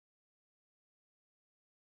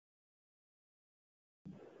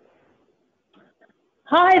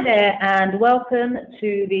Hi there and welcome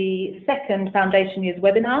to the second Foundation Years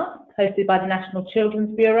webinar hosted by the National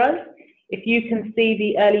Children's Bureau. If you can see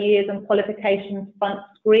the early years and qualifications front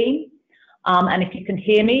screen and if you can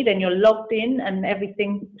hear me, then you're logged in and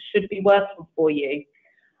everything should be working for you.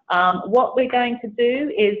 What we're going to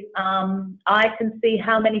do is I can see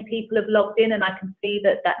how many people have logged in and I can see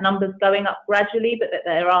that that number's going up gradually, but that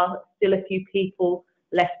there are still a few people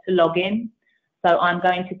left to log in. So I'm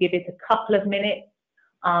going to give it a couple of minutes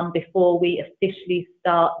before we officially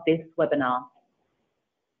start this webinar.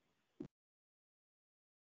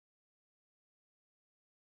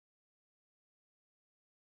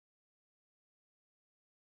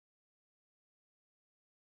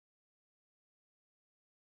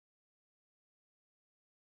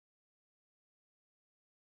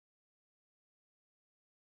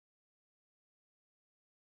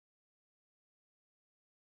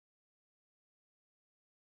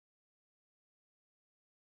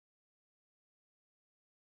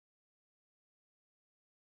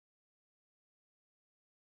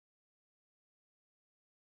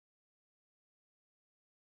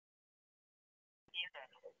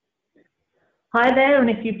 Hi there, and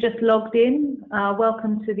if you've just logged in,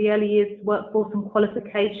 welcome to the Early Years Workforce and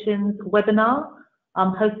Qualifications webinar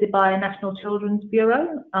hosted by National Children's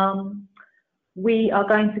Bureau. We are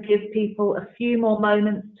going to give people a few more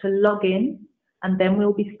moments to log in and then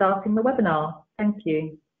we'll be starting the webinar. Thank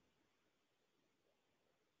you.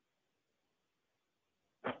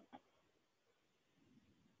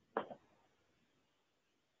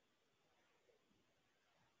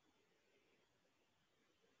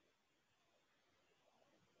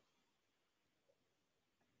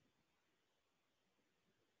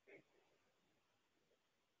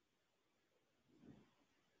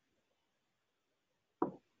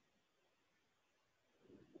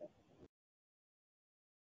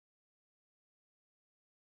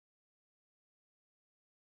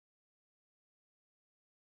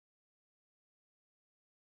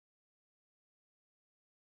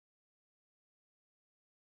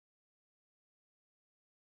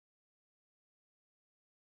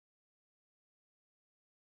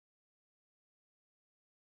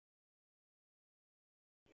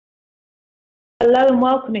 Hello and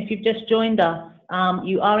welcome. If you've just joined us,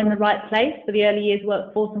 you are in the right place for the Early Years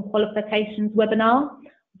Workforce and Qualifications webinar.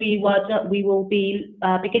 We will be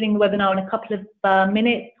beginning the webinar in a couple of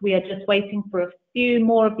minutes. We are just waiting for a few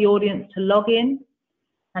more of the audience to log in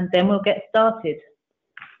and then we'll get started.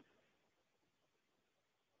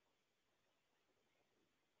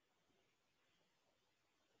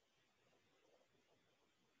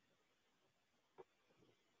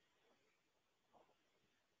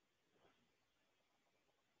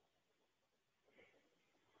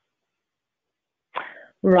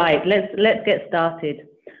 Right, let's get started.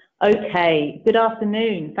 Okay, good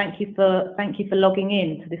afternoon. Thank you for logging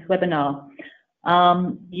in to this webinar.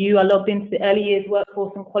 You are logged into the Early Years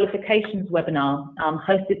Workforce and Qualifications webinar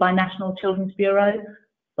hosted by National Children's Bureau,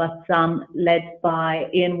 but led by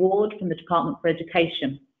Ian Ward from the Department for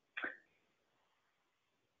Education.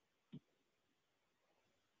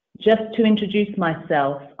 Just to introduce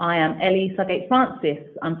myself, I am Ellie Sugate-Francis.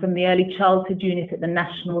 I'm from the Early Childhood Unit at the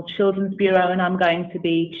National Children's Bureau and I'm going to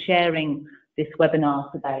be sharing this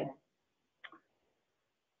webinar today.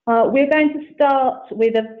 We're going to start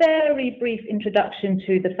with a very brief introduction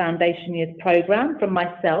to the Foundation Years programme from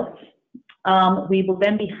myself. We will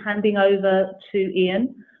then be handing over to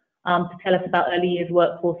Ian to tell us about Early Years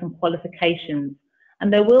Workforce and Qualifications.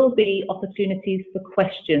 And there will be opportunities for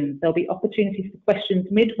questions. There'll be opportunities for questions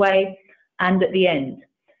midway and at the end.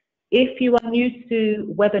 If you are new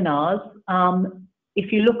to webinars,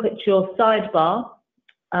 if you look at your sidebar,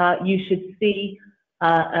 you should see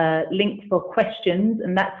a link for questions,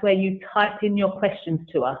 and that's where you type in your questions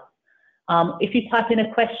to us. If you type in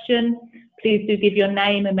a question, please do give your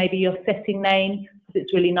name and maybe your setting name, because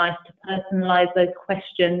it's really nice to personalize those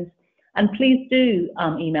questions. And please do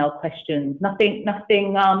email questions. Nothing,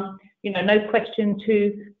 you know, no question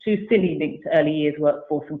too silly linked to Early Years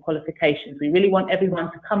Workforce and Qualifications. We really want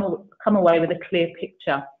everyone to come away with a clear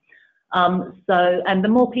picture. And the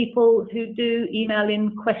more people who do email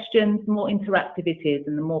in questions, the more interactive it is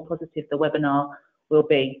and the more positive the webinar will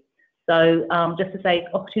be. So just to say,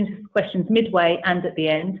 opportunities for questions midway and at the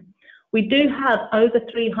end. We do have over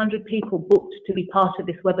 300 people booked to be part of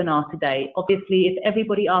this webinar today. Obviously, if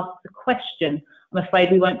everybody asks a question, I'm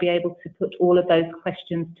afraid we won't be able to put all of those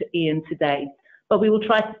questions to Ian today. But we will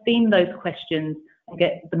try to theme those questions and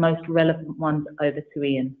get the most relevant ones over to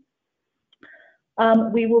Ian.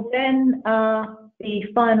 We will then be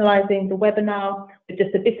finalising the webinar with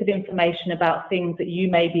just a bit of information about things that you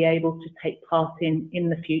may be able to take part in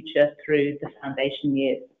the future through the foundation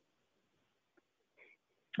years.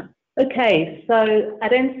 Okay, so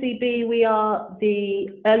at NCB we are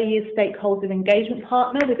the early years stakeholder engagement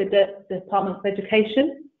partner with the Department of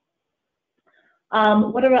Education.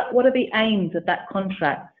 What are the aims of that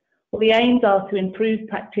contract? Well, the aims are to improve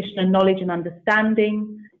practitioner knowledge and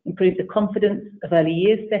understanding, improve the confidence of early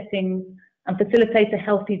years settings, and facilitate a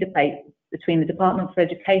healthy debate between the Department for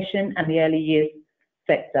Education and the early years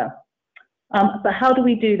sector. But how do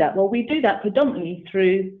we do that? Well, we do that predominantly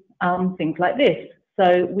through things like this.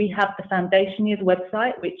 So we have the Foundation Years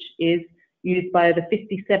website, which is used by over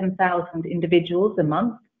 57,000 individuals a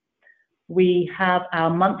month. We have our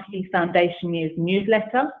monthly Foundation Years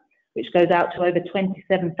newsletter, which goes out to over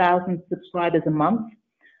 27,000 subscribers a month.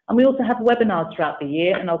 And we also have webinars throughout the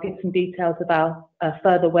year, and I'll give some details about a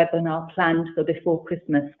further webinar planned for before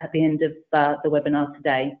Christmas at the end of the webinar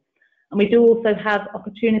today. And we do also have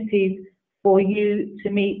opportunities for you to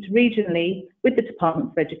meet regionally with the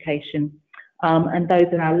Department for Education. And those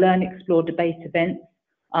are our Learn, Explore, Debate events,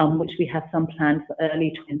 which we have some planned for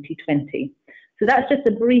early 2020. So that's just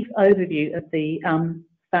a brief overview of the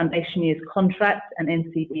Foundation Years contract and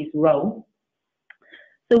NCB's role.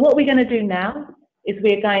 So what we're going to do now is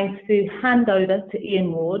we're going to hand over to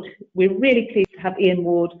Ian Ward. We're really pleased to have Ian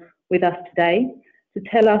Ward with us today to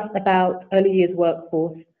tell us about early years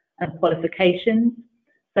workforce and qualifications.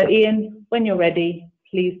 So Ian, when you're ready,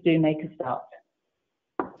 please do make a start.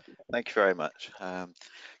 Thank you very much.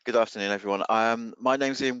 Good afternoon, everyone. My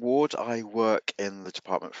name's Ian Ward. I work in the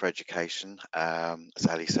Department for Education, as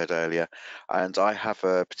Ali said earlier, and I have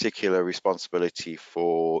a particular responsibility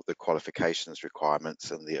for the qualifications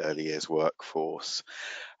requirements and the early years workforce.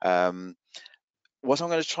 What I'm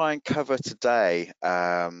going to try and cover today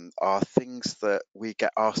are things that we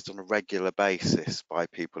get asked on a regular basis by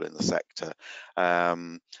people in the sector,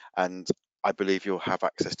 and I believe you'll have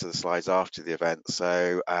access to the slides after the event,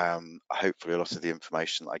 so hopefully a lot of the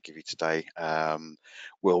information that I give you today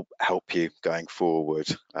will help you going forward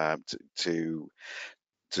to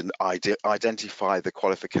identify the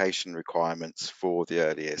qualification requirements for the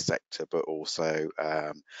early years sector, but also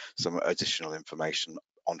some additional information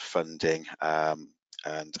on funding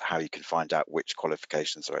and how you can find out which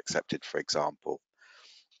qualifications are accepted, for example.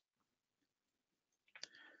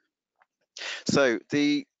 So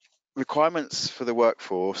the requirements for the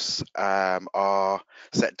workforce are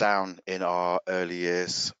set down in our early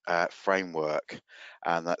years framework,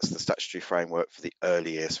 and that's the statutory framework for the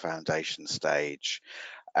early years foundation stage.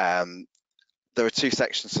 There are two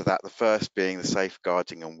sections to that, the first being the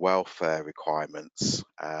safeguarding and welfare requirements,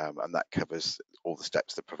 and that covers all the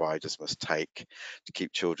steps that providers must take to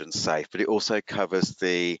keep children safe, but it also covers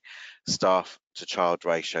the staff to child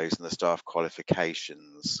ratios and the staff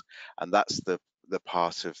qualifications, and that's the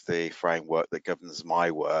part of the framework that governs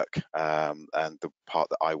my work and the part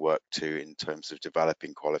that I work to in terms of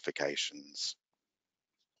developing qualifications.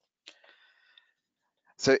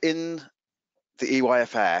 So in the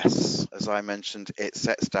EYFS, as I mentioned, it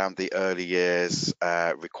sets down the early years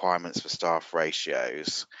requirements for staff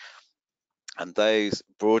ratios, and those,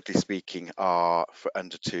 broadly speaking, are for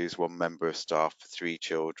under 2s 1 member of staff for 3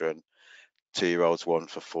 children, 2-year-olds 1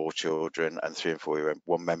 for 4 children, and 3 and 4-year-olds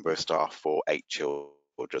 1 member of staff for 8 children.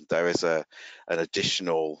 There is an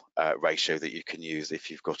additional ratio that you can use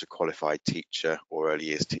if you've got a qualified teacher or early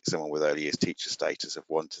years someone with early years teacher status of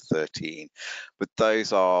 1 to 13, but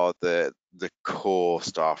those are the core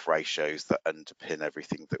staff ratios that underpin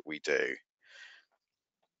everything that we do.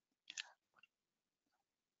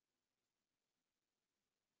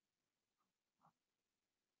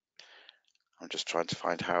 I'm just trying to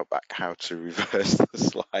find how to reverse the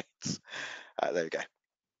slides. There we go.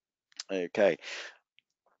 Okay.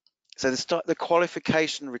 So the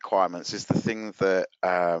qualification requirements is the thing that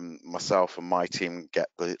myself and my team get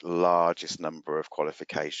the largest number of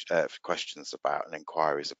questions about and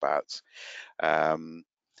inquiries about. And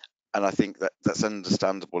I think that that's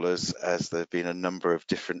understandable as there have been a number of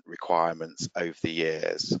different requirements over the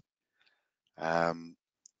years.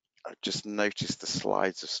 I've just noticed the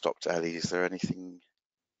slides have stopped, Ellie. Is there anything?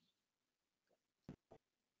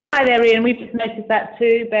 Hi there, Ian. We've just noticed that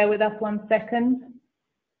too. Bear with us 1 second.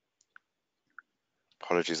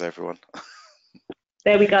 Apologies, everyone.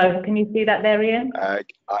 There we go. Can you see that there, Ian? I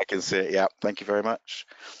can see it, yeah. Thank you very much.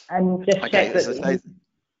 And just check that.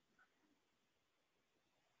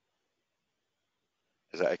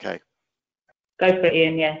 Is that okay? Go for it,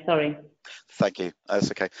 Ian. Yeah, sorry. Thank you.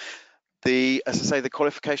 That's okay. As I say, the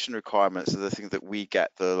qualification requirements are the thing that we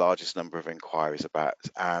get the largest number of inquiries about.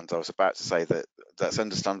 And I was about to say that that's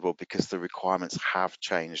understandable because the requirements have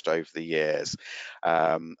changed over the years.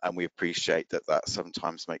 And we appreciate that that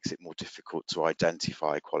sometimes makes it more difficult to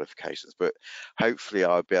identify qualifications. But hopefully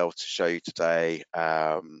I'll be able to show you today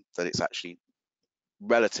that it's actually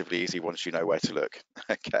relatively easy once you know where to look.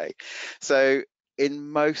 Okay, so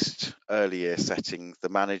in most early year settings, the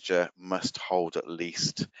manager must hold at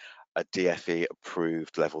least a DFE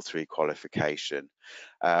approved level 3 qualification.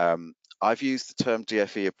 I've used the term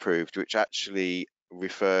DFE approved, which actually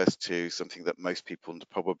refers to something that most people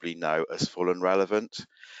probably know as full and relevant.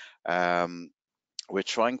 We're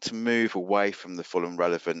trying to move away from the full and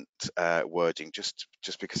relevant wording just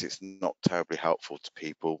because it's not terribly helpful to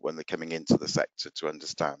people when they're coming into the sector to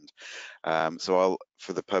understand. So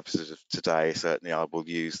for the purposes of today, certainly I will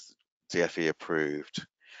use DFE approved.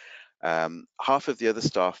 Half of the other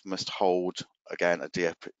staff must hold, again, a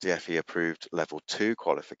DFE approved level 2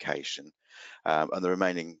 qualification, and the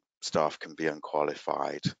remaining staff can be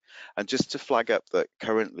unqualified. And just to flag up that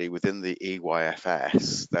currently within the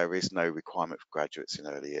EYFS, there is no requirement for graduates in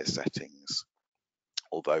early year settings,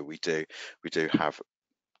 although we do have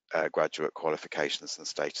graduate qualifications and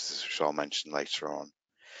statuses, which I'll mention later on.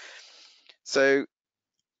 So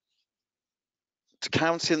to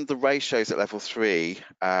count in the ratios at level 3,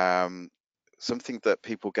 something that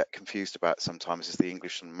people get confused about sometimes is the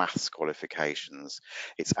English and Maths qualifications.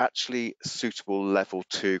 It's actually suitable level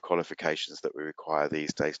 2 qualifications that we require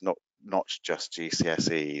these days, not just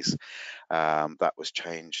GCSEs. That was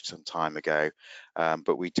changed some time ago,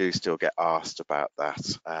 but we do still get asked about that.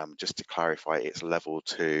 Just to clarify, it's level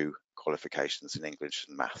 2 qualifications in English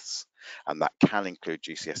and Maths, and that can include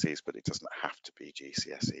GCSEs, but it doesn't have to be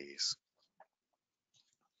GCSEs.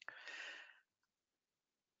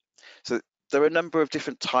 So there are a number of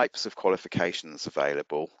different types of qualifications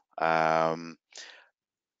available.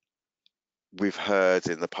 We've heard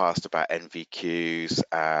in the past about NVQs.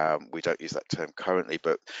 We don't use that term currently,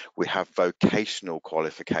 but we have vocational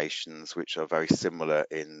qualifications, which are very similar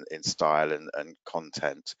in style and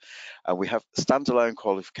content. We have standalone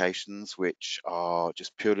qualifications, which are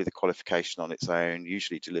just purely the qualification on its own,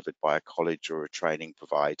 usually delivered by a college or a training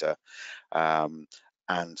provider.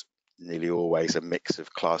 And nearly always a mix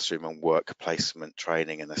of classroom and work placement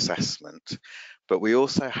training and assessment. But we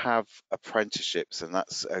also have apprenticeships, and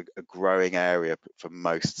that's a growing area for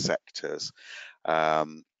most sectors.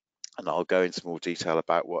 And I'll go into more detail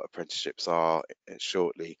about what apprenticeships are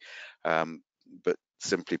shortly. But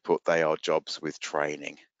simply put, they are jobs with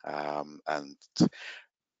training and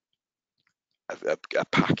a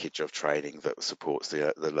package of training that supports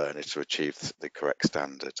the learner to achieve the correct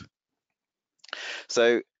standard.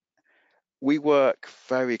 So we work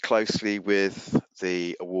very closely with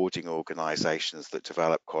the awarding organisations that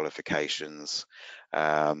develop qualifications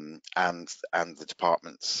and the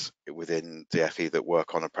departments within DFE that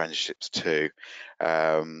work on apprenticeships too.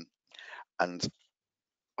 And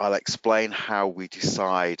I'll explain how we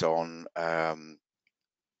decide on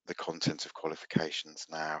the content of qualifications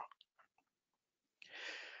now.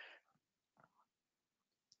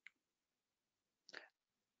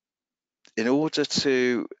 In order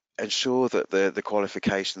to ensure that the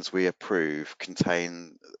qualifications we approve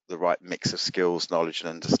contain the right mix of skills, knowledge and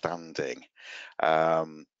understanding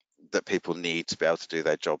that people need to be able to do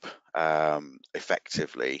their job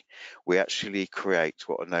effectively, we actually create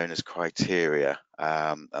what are known as criteria,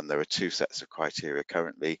 and there are 2 sets of criteria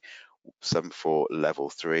currently, some for level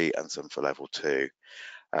 3 and some for level 2.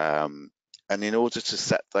 And in order to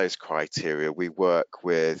set those criteria, we work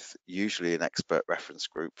with usually an expert reference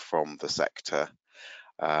group from the sector,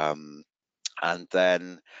 and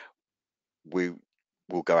then we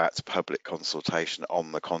will go out to public consultation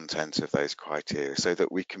on the content of those criteria so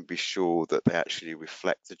that we can be sure that they actually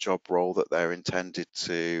reflect the job role that they're intended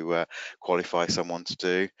to qualify someone to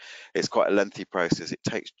do. It's quite a lengthy process. It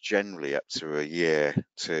takes generally up to a year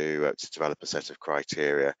to develop a set of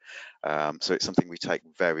criteria. So it's something we take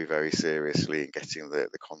very, very seriously in getting the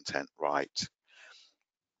content right.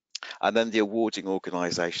 And then the awarding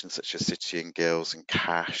organisations such as City and Guilds and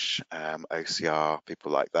Cash, OCR,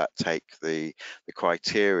 people like that take the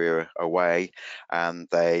criteria away and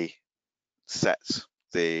they set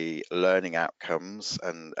the learning outcomes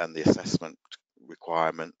and the assessment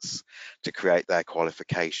requirements to create their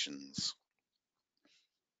qualifications.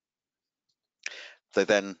 They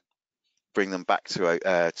then bring them back to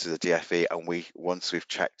the DFE, and once we've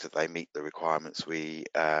checked that they meet the requirements, we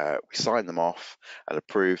sign them off and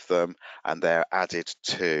approve them, and they're added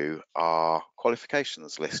to our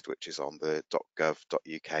qualifications list, which is on the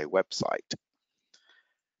 .gov.uk website.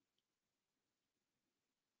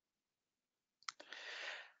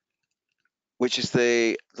 which is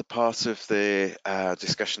the part of the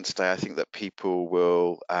discussion today I think that people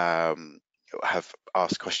will have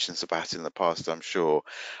asked questions about in the past, I'm sure.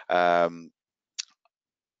 Our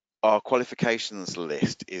qualifications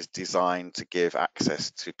list is designed to give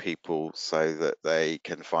access to people so that they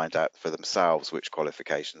can find out for themselves which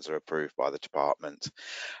qualifications are approved by the department.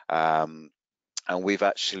 And we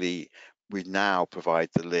now provide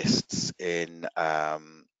the lists in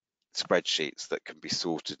spreadsheets that can be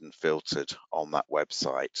sorted and filtered on that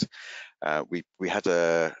website. We had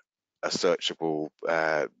a searchable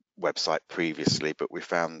website previously, but we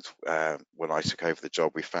found when I took over the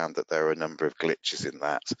job, we found that there are a number of glitches in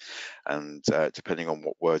that, and depending on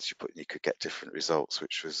what words you put in, you could get different results,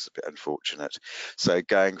 which was a bit unfortunate. So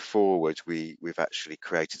going forward, we've actually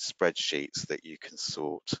created spreadsheets that you can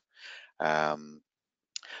sort.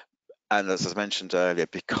 And as I mentioned earlier,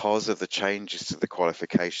 because of the changes to the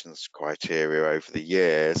qualifications criteria over the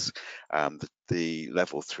years, the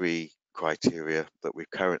level 3 criteria that we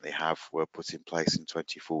currently have were put in place in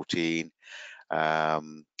 2014,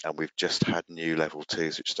 and we've just had new level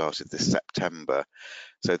 2s which started this September.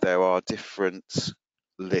 So there are different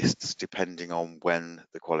lists depending on when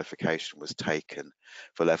the qualification was taken.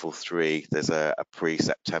 For level 3, there's a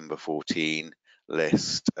pre-September 14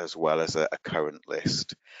 list as well as a current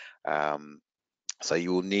list. So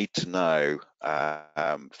you will need to know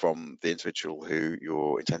from the individual who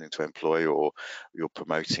you're intending to employ or you're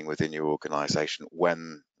promoting within your organisation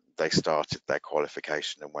when they started their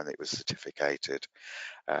qualification and when it was certificated.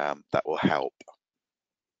 That will help.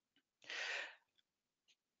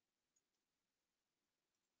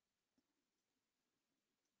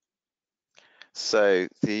 So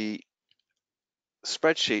the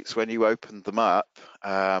spreadsheets, when you open them up,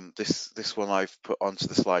 this one I've put onto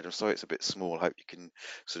the slide. I'm sorry it's a bit small. I hope you can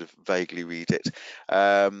sort of vaguely read it.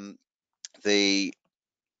 The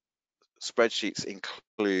spreadsheets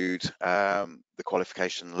include the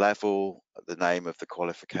qualification level, the name of the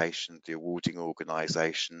qualification, the awarding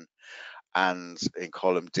organisation, and in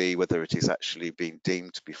column D, whether it is actually being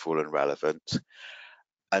deemed to be full and relevant.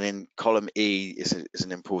 And in column E is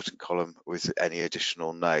an important column with any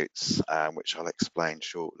additional notes, which I'll explain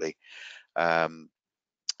shortly.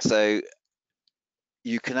 So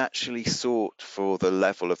you can actually sort for the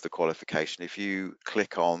level of the qualification. If you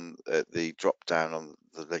click on the drop down on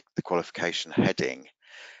the qualification heading,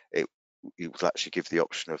 it will actually give the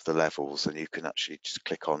option of the levels, and you can actually just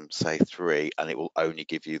click on say 3 and it will only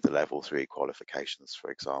give you the level 3 qualifications,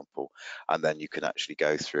 for example, and then you can actually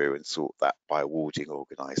go through and sort that by awarding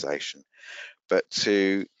organisation. But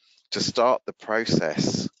to start the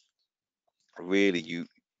process, really you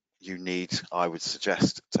need, I would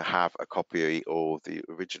suggest, to have a copy or the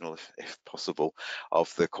original, if possible,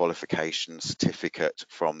 of the qualification certificate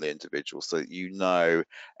from the individual, so that you know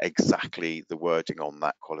exactly the wording on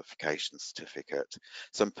that qualification certificate.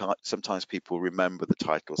 Sometimes people remember the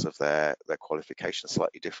titles of their qualification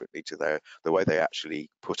slightly differently to the way they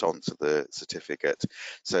actually put onto the certificate.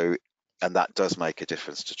 So, and that does make a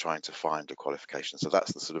difference to trying to find a qualification. So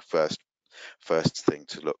that's the sort of first thing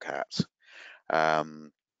to look at.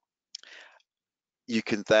 You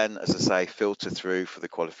can then, as I say, filter through for the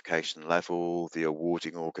qualification level, the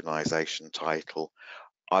awarding organisation title.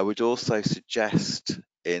 I would also suggest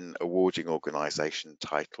in awarding organisation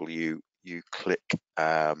title, you click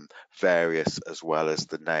various as well as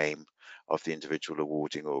the name of the individual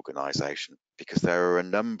awarding organisation, because there are a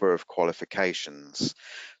number of qualifications,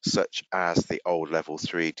 such as the old level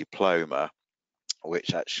 3 diploma,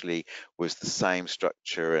 which actually was the same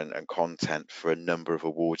structure and content for a number of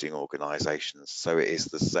awarding organisations. So it's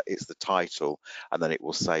the title, and then it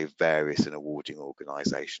will say various in awarding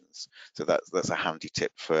organisations. So that's a handy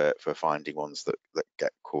tip for finding ones that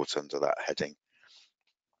get caught under that heading.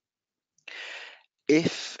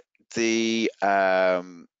 If it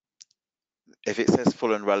says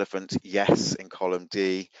full and relevant, yes, in column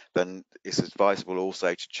D, then it's advisable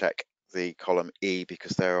also to check the column E,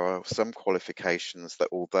 because there are some qualifications that,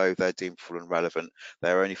 although they're deemed full and relevant,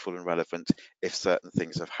 they're only full and relevant if certain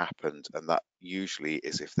things have happened, and that usually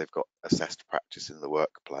is if they've got assessed practice in the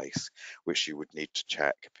workplace, which you would need to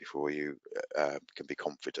check before you can be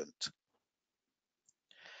confident. So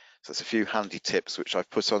there's a few handy tips which I've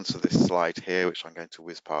put onto this slide here, which I'm going to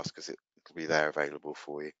whiz past because it'll be there available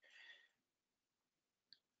for you.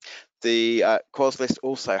 The Quals list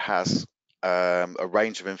also has a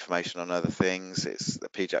range of information on other things. It's the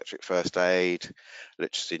paediatric first aid,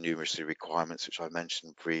 literacy and numeracy requirements, which I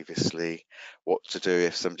mentioned previously, what to do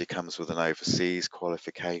if somebody comes with an overseas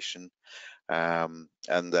qualification, and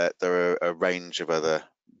there are a range of other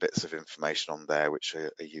bits of information on there which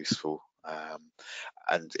are useful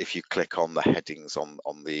And if you click on the headings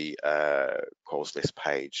on the Quals list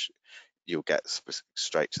page, you'll get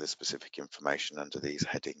straight to the specific information under these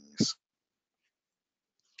headings.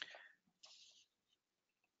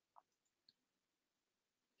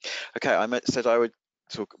 Okay, I said I would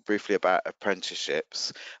talk briefly about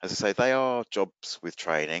apprenticeships. As I say, they are jobs with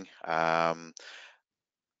training.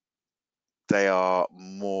 They are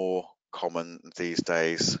more common these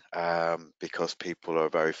days because people are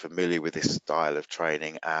very familiar with this style of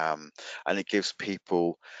training, and it gives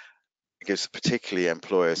particularly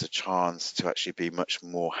employers a chance to actually be much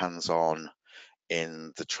more hands-on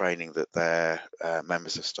in the training that their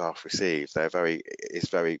members of staff receive. It's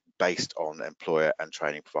very based on employer and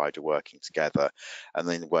training provider working together, and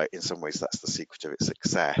then in some ways that's the secret of its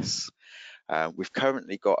success. We've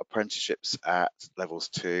currently got apprenticeships at levels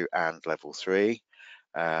 2 and level 3.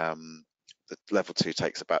 The level 2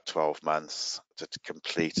 takes about 12 months to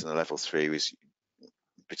complete, and the level 3 is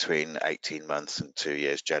between 18 months and 2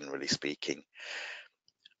 years, generally speaking.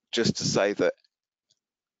 Just to say that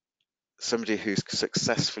somebody who's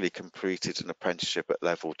successfully completed an apprenticeship at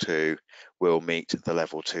level 2 will meet the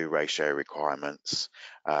level 2 ratio requirements.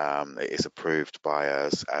 It is approved by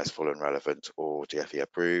us as full and relevant or DFE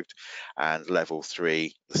approved. And level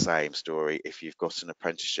 3, the same story. If you've got an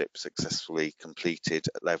apprenticeship successfully completed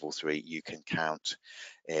at level 3, you can count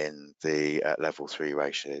in the level 3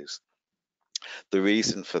 ratios. The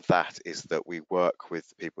reason for that is that we work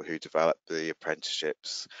with people who develop the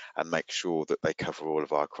apprenticeships and make sure that they cover all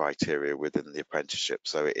of our criteria within the apprenticeship,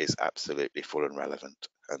 so it is absolutely full and relevant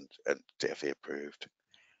and DFE approved.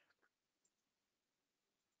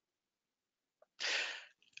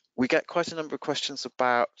 We get quite a number of questions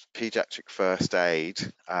about paediatric first aid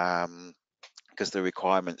because the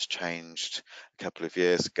requirements changed a couple of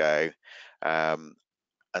years ago.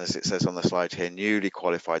 And as it says on the slide here, newly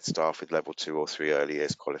qualified staff with level 2 or 3 early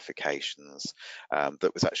years qualifications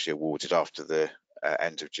that was actually awarded after the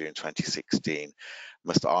end of June 2016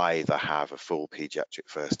 must either have a full paediatric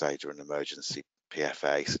first aid or an emergency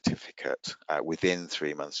PFA certificate within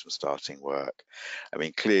 3 months from starting work. I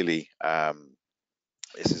mean, clearly,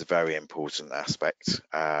 this is a very important aspect,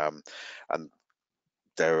 and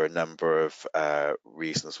there are a number of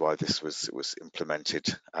reasons why this was implemented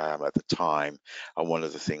at the time, and one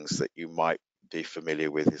of the things that you might be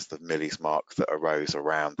familiar with is the Millie's mark that arose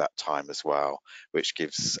around that time as well, which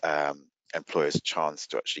gives employers a chance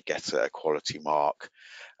to actually get a quality mark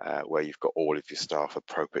where you've got all of your staff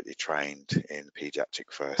appropriately trained in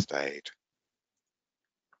paediatric first aid.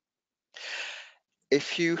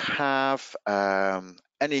 If you have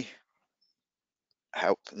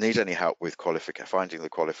need any help with finding the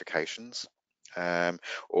qualifications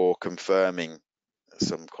or confirming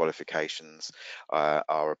some qualifications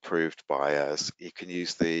are approved by us, you can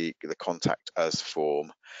use the contact us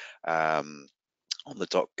form on the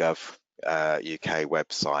 .gov UK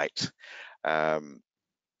website.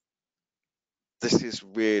 This is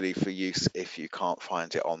really for use if you can't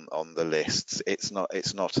find it on the lists. It's not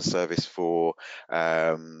a service for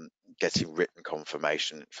getting written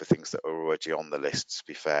confirmation for things that are already on the list, to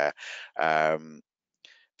be fair,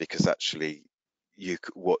 because actually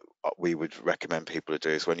what we would recommend people to do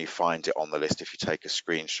is when you find it on the list, if you take a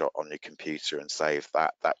screenshot on your computer and save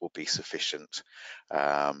that, that will be sufficient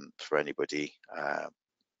for anybody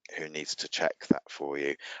who needs to check that for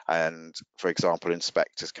you. And for example,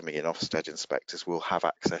 inspectors coming in, Ofsted inspectors will have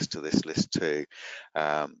access to this list too,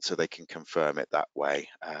 so they can confirm it that way.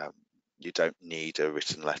 You don't need a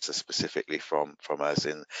written letter specifically from us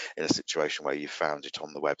in a situation where you found it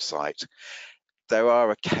on the website. There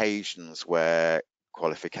are occasions where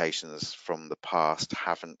qualifications from the past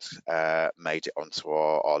haven't made it onto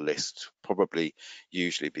our list,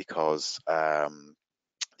 usually because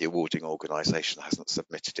the awarding organisation hasn't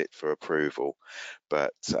submitted it for approval.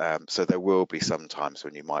 But so there will be some times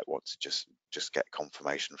when you might want to just get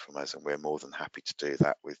confirmation from us, and we're more than happy to do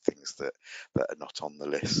that with things that are not on the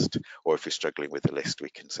list, or if you're struggling with the list, we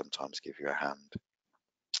can sometimes give you a hand.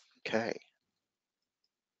 Okay.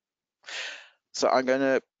 So I'm going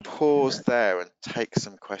to pause there and take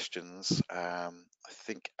some questions. I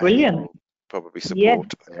think Brilliant. Amy will probably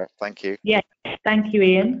support. Yes. Thank you. Yes, thank you,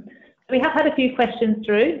 Ian. We have had a few questions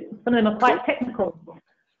through. Some of them are quite technical.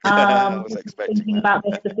 I was expecting thinking that. about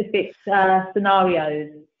the specific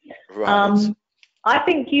scenarios. Right. I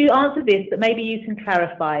think you answered this, but maybe you can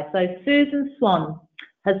clarify. So Susan Swan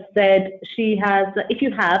has said she has, if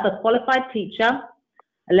you have a qualified teacher,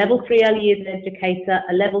 a level 3 early years educator,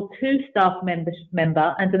 a level 2 staff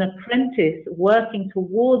member, and an apprentice working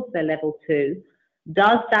towards their level 2,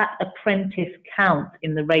 does that apprentice count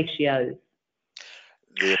in the ratios?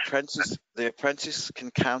 The apprentice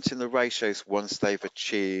can count in the ratios once they've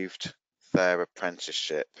achieved their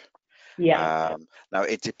apprenticeship. Yeah. Now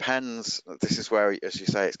it depends. This is where, as you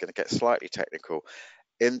say, it's going to get slightly technical.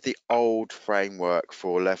 In the old framework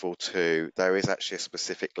for level 2, there is actually a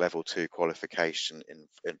specific level 2 qualification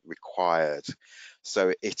required.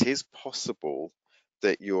 So it is possible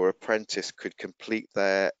that your apprentice could complete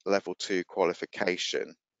their level 2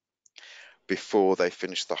 qualification before they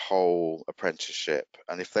finish the whole apprenticeship.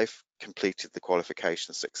 And if they've completed the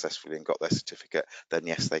qualification successfully and got their certificate, then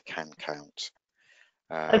yes, they can count.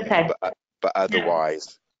 Okay. But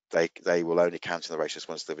otherwise, they will only count in the ratios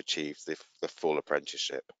once they've achieved the full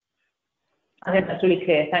apprenticeship. I think that's really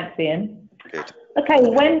clear. Thanks, Ian. Good. Okay,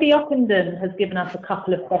 Wendy Ockenden has given us a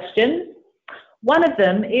couple of questions. One of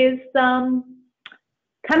them is, can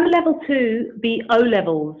level 2 be O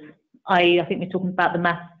levels? I think we're talking about the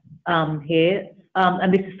maths here,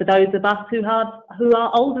 and this is for those of us who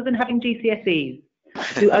are older than having GCSEs.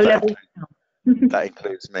 Do O levels count? That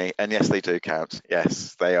includes me, and yes, they do count.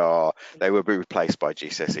 Yes, they are. They will be replaced by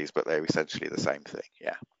GCSEs, but they're essentially the same thing.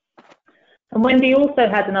 Yeah. And Wendy also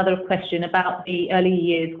had another question about the early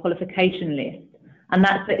years qualification list, and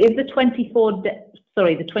that's that is the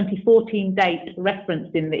 2014 date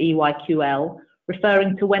referenced in the EYQL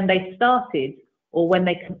referring to when they started or when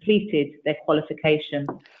they completed their qualification?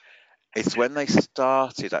 It's when they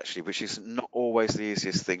started, actually, which is not always the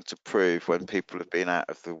easiest thing to prove when people have been out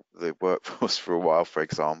of the workforce for a while, for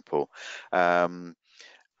example. But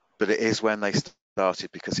it is when they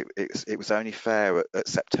started, because it was only fair at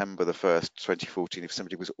September the 1st, 2014, if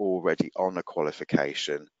somebody was already on a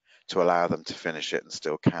qualification, to allow them to finish it and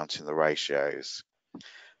still count in the ratios.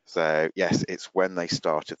 So yes, it's when they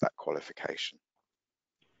started that qualification.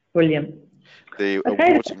 Brilliant.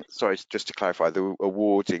 Sorry, just to clarify, the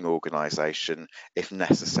awarding organisation, if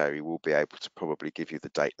necessary, will be able to probably give you the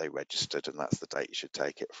date they registered, and that's the date you should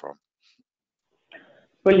take it from.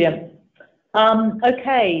 Brilliant.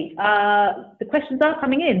 Okay, the questions are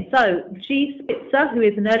coming in. So G. Spitzer, who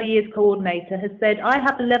is an early years coordinator, has said, I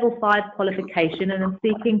have a level 5 qualification and am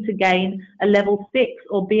seeking to gain a level 6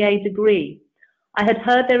 or BA degree. I had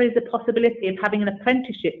heard there is a possibility of having an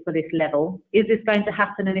apprenticeship for this level. Is this going to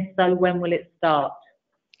happen, and if so, when will it start?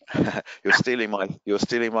 You're stealing my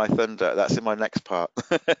thunder. That's in my next part.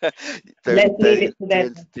 The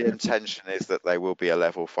intention is that they will be a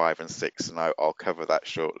level 5 and 6, and I'll cover that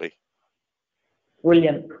shortly.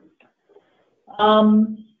 Brilliant.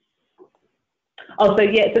 So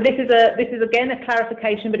this is again a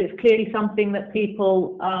clarification, but it's clearly something that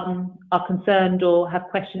people are concerned or have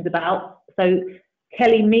questions about. So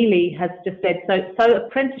Kelly Mealy has just said, so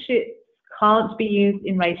apprenticeships can't be used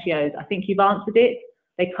in ratios. I think you've answered it.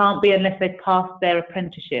 They can't be unless they've passed their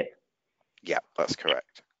apprenticeship. Yeah, that's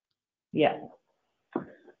correct. Yeah.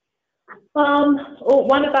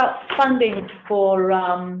 One about funding for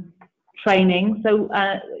training. So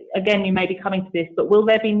again, you may be coming to this, but will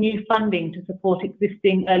there be new funding to support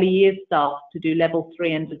existing early years staff to do level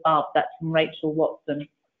 3 and above? That's from Rachel Watson.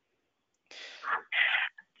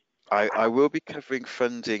 I will be covering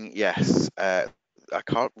funding, yes. I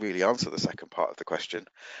can't really answer the second part of the question.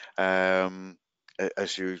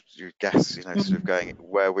 As you guess, sort of going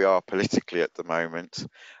where we are politically at the moment,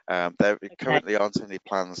 there currently aren't any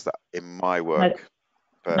plans that in my work.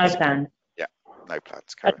 No plans. Yeah, no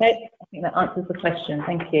plans currently. Okay, I think that answers the question.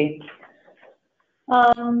 Thank you.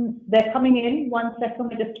 They're coming in. 1 second,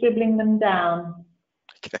 we're just scribbling them down.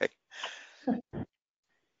 Okay.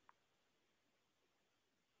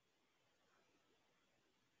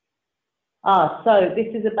 So this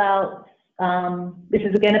is about, this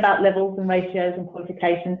is again about levels and ratios and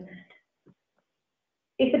qualifications.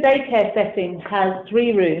 If a daycare setting has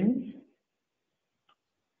 3 rooms,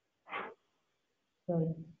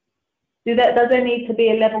 does there need to be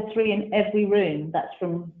a level 3 in every room? That's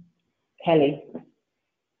from Kelly.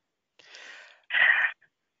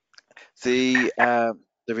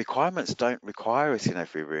 The requirements don't require it in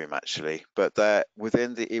every room, actually, but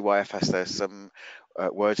within the EYFS there's some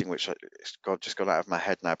wording which just gone out of my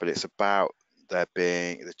head now, but it's about the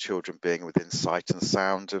children being within sight and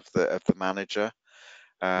sound of the manager,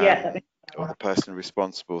 or the person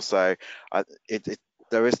responsible. So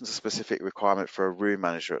there isn't a specific requirement for a room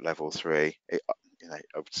manager at level 3. I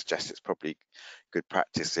would suggest it's probably good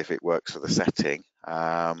practice if it works for the setting,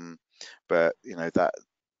 but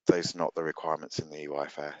those are not the requirements in the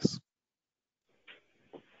EYFS.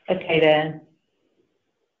 Okay then.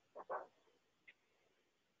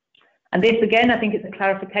 And this again, I think it's a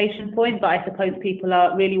clarification point, but I suppose people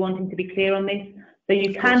are really wanting to be clear on this. So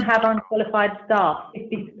you can have unqualified staff.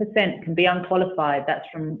 50% can be unqualified. That's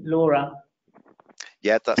from Laura.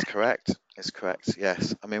 Yeah, that's correct. It's correct.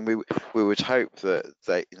 Yes. I mean, we would hope that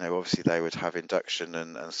they, obviously they would have induction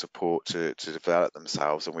and support to develop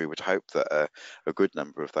themselves, and we would hope that a good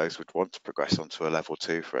number of those would want to progress onto a level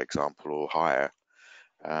 2, for example, or higher.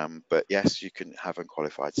 But yes, you can have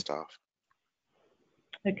unqualified staff.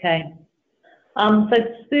 Okay. So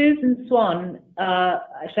Susan Swan,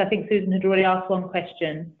 actually I think Susan had already asked one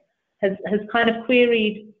question, has kind of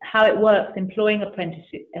queried how it works employing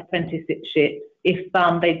apprenticeships if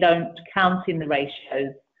they don't count in the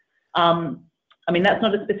ratios. I mean, that's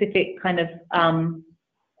not a specific kind of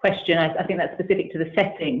question. I think that's specific to the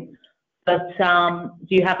setting. But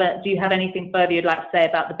do you have anything further you'd like to say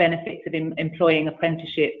about the benefits of employing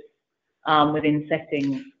apprenticeships within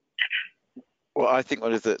settings? Well, I think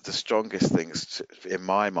one of the strongest things in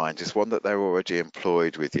my mind is one that they're already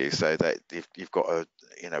employed with you, so that you've got a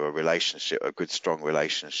relationship, a good strong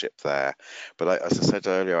relationship there. But as I said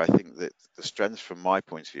earlier, I think that the strength from my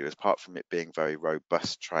point of view, is apart from it being very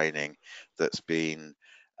robust training that's been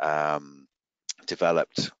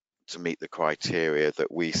developed to meet the criteria that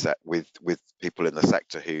we set with people in the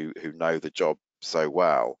sector who know the job so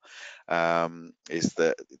well, is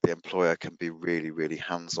that the employer can be really, really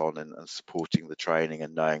hands-on and supporting the training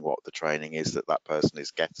and knowing what the training is that person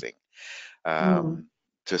is getting.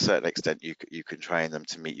 To a certain extent, you can train them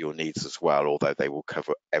to meet your needs as well, although they will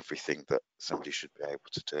cover everything that somebody should be able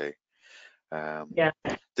to do. Yeah.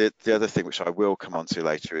 The other thing which I will come on to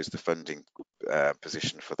later is the funding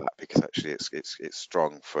position for that, because actually it's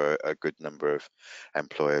strong for a good number of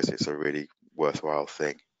employers. It's a really worthwhile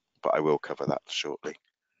thing, but I will cover that shortly.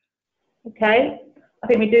 Okay, I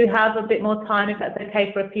think we do have a bit more time, if that's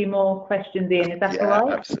okay, for a few more questions, Ian. Is that all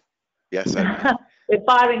right? Absolutely. Yes. We're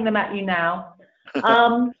firing them at you now.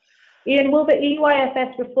 Ian, will the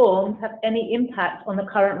EYFS reforms have any impact on the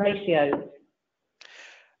current ratios?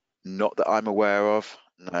 Not that I'm aware of.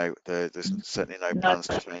 No, there's certainly no plans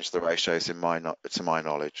to change the ratios to my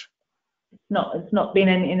knowledge. It's not been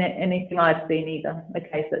in anything I've seen either.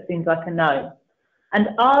 Okay, so it seems like a no. And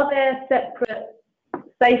are there separate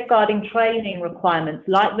safeguarding training requirements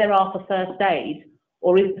like there are for first aid,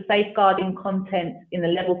 or is the safeguarding content in the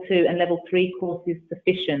level 2 and level 3 courses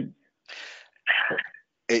sufficient?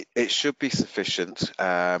 It should be sufficient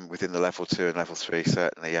within the level 2 and level 3,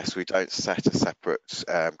 certainly. Yes, we don't set a separate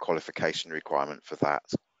qualification requirement for that.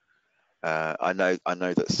 I know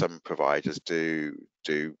that some providers do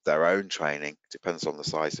their own training. Depends on the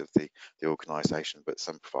size of the organisation, but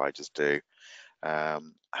some providers do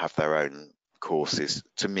have their own courses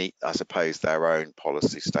to meet, I suppose, their own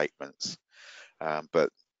policy statements. But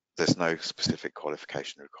there's no specific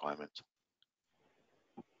qualification requirement.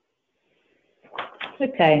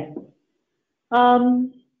 Okay.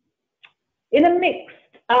 In a mixed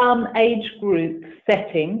age group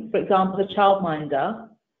setting, for example, a childminder,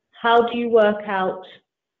 how do you work out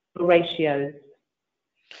the ratios?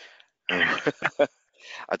 I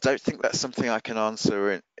don't think that's something I can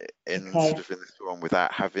answer in sort of in this one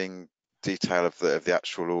without having detail of the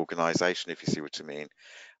actual organisation, if you see what I mean.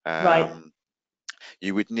 Right.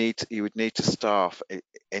 You would need to staff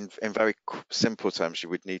in very simple terms. You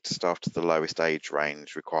would need to staff to the lowest age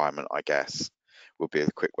range requirement, I guess, would be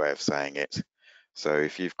a quick way of saying it. So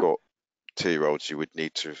if you've got 2-year-olds, you would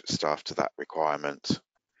need to staff to that requirement.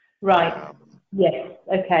 Right. Yes.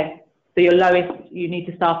 Okay. So you need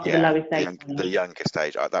to staff to the lowest age. The youngest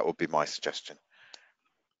age. That would be my suggestion.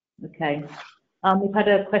 Okay. We've had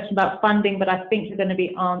a question about funding, but I think you're going to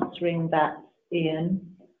be answering that, Ian.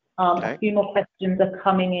 A few more questions are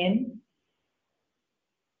coming in.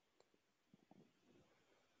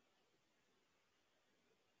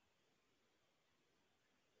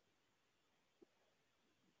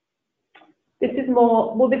 This is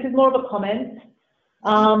more of a comment.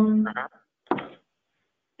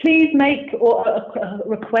 Please make, or a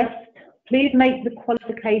request, please make the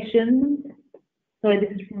qualifications, sorry,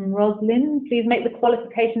 this is from Roslyn, please make the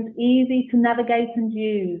qualifications easy to navigate and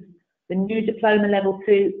use. The new diploma level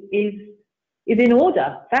 2 is in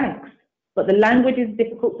order, thanks, but the language is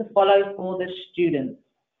difficult to follow for the students.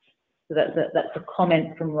 So that's a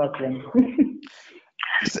comment from Roslyn.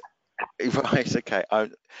 Right, okay.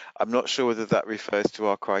 I'm not sure whether that refers to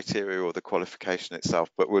our criteria or the qualification itself,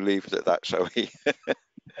 but we'll leave it at that, shall we?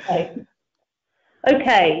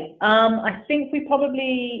 Okay. I think we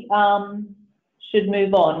probably should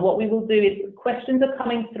move on. What we will do is, questions are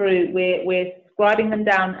coming through. We're scribing them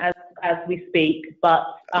down as we speak, but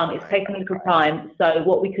it's taking a little time. So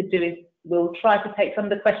what we could do is we'll try to take some of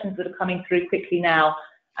the questions that are coming through quickly now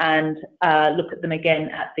and look at them again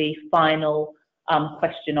at the final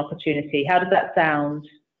question opportunity. How does that sound?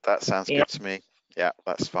 That sounds good to me. Yeah,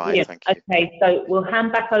 that's fine. Brilliant. Thank you. Okay, so we'll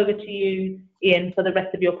hand back over to you, Ian, for the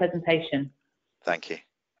rest of your presentation. Thank you.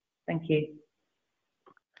 Thank you.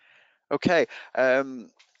 Okay.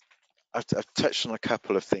 I've touched on a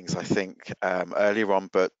couple of things, I think, earlier on,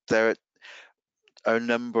 but there are a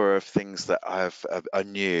number of things that are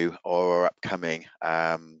new or are upcoming.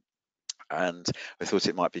 And I thought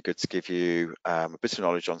it might be good to give you a bit of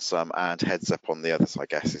knowledge on some and heads up on the others, I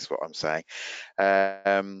guess is what I'm saying.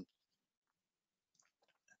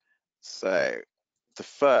 So the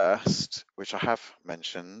first, which I have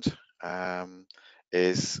mentioned,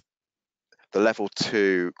 is the level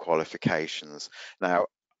 2 qualifications. Now,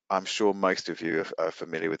 I'm sure most of you are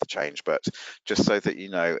familiar with the change, but just so that you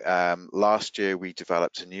know, last year we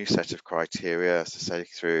developed a new set of criteria, as I say,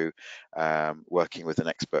 through working with an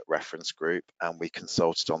expert reference group, and we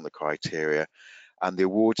consulted on the criteria. And the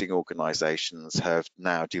awarding organisations have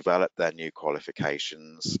now developed their new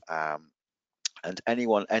qualifications, and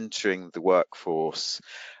anyone entering the workforce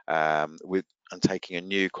and taking a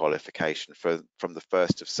new qualification from the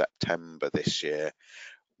 1st of September this year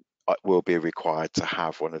will be required to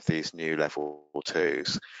have one of these new level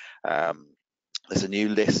 2s. There's a new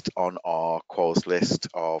list on our quals list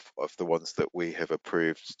of the ones that we have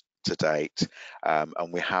approved to date,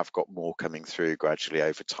 and we have got more coming through gradually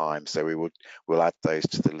over time, so we'll add those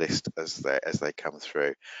to the list as they come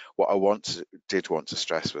through. What I did want to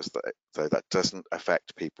stress was that though that doesn't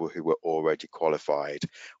affect people who were already qualified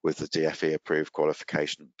with the DFE approved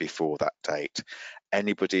qualification before that date.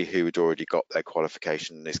 Anybody who had already got their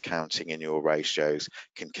qualification and is counting in your ratios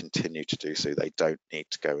can continue to do so. They don't need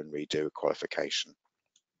to go and redo a qualification.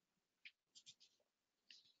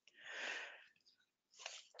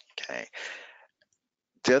 Okay.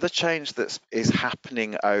 The other change that is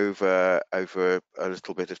happening over a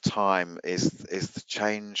little bit of time is the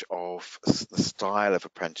change of the style of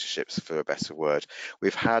apprenticeships, for a better word.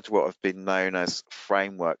 We've had what have been known as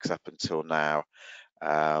frameworks up until now,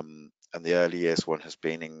 and the early years one has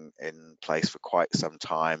been in place for quite some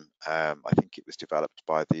time. I think it was developed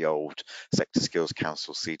by the old Sector Skills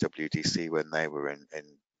Council, CWDC, when they were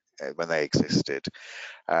when they existed.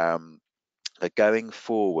 Going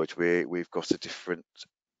forward, we've got a different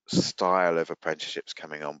style of apprenticeships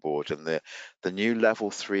coming on board, and the new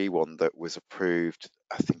level 3 one that was approved,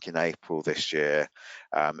 I think, in April this year,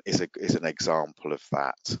 is an example of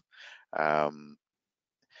that.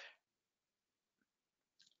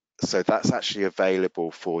 So that's actually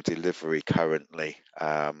available for delivery currently,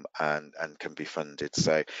 and can be funded.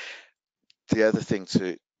 So the other thing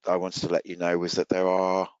I wanted to let you know was that there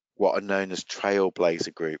are what are known as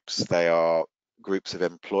trailblazer groups. They are groups of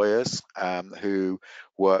employers who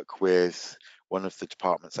work with one of the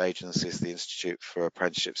department's agencies, the Institute for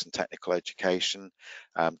Apprenticeships and Technical Education,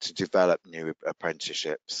 to develop new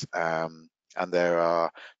apprenticeships. And there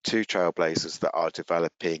are 2 trailblazers that are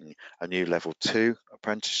developing a new level 2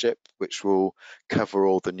 apprenticeship, which will cover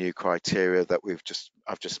all the new criteria that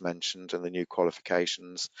I've just mentioned and the new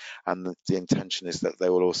qualifications. And the intention is that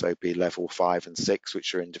there will also be level 5 and 6,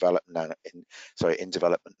 which are in development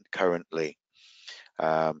currently.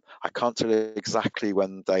 I can't tell you exactly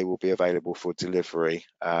when they will be available for delivery,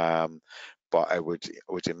 but I would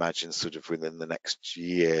imagine sort of within the next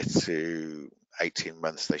year to 18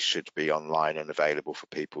 months they should be online and available for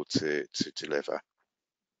people to deliver,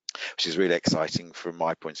 which is really exciting from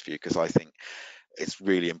my point of view, because I think it's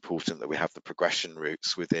really important that we have the progression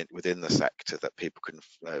routes within the sector that people can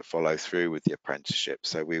follow through with the apprenticeship.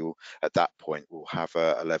 So we will, at that point, we'll have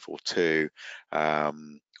a level 2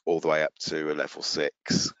 all the way up to a level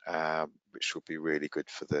 6, which will be really good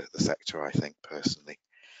for the sector, I think, personally.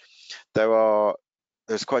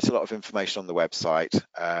 There's quite a lot of information on the website,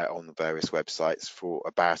 on the various websites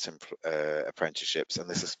about apprenticeships, and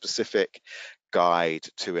there's a specific guide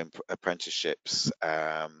to apprenticeships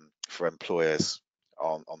for employers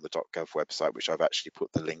on the .gov website, which I've actually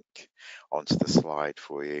put the link onto the slide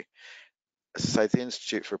for you. As I say, the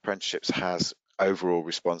Institute for Apprenticeships has overall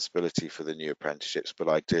responsibility for the new apprenticeships, but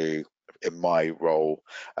I do, in my role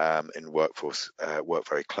in workforce, work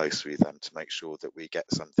very closely with them to make sure that we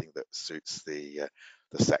get something that suits the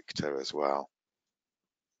sector as well.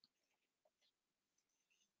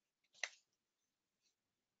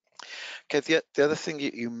 Okay, the other thing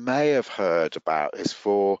you may have heard about is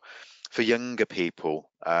for younger people,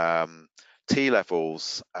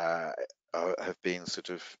 T-levels have been sort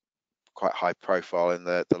of quite high profile in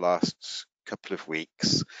the last couple of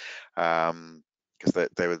weeks, because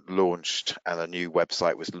they were launched and a new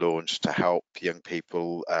website was launched to help young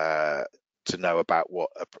people to know about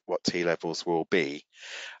what T-levels will be.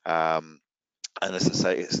 And as I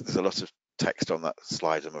say, there's a lot of text on that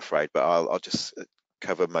slide, I'm afraid, but I'll just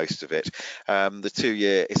cover most of it. It's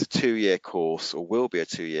a 2-year course, or will be a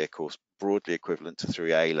 2-year course, broadly equivalent to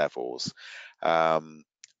 3 A levels.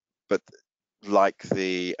 But like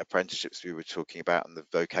the apprenticeships we were talking about and the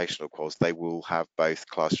vocational quals, they will have both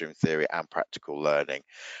classroom theory and practical learning,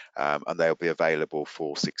 and they'll be available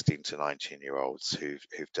for 16 to 19-year-olds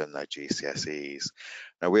who've done their GCSEs.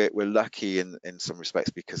 Now we're lucky in some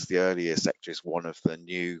respects, because the early years sector is one of the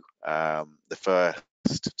new, the first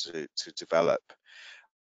to develop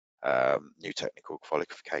new technical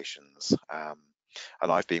qualifications.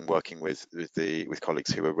 And I've been working with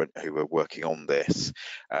colleagues who are working on this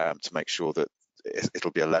to make sure that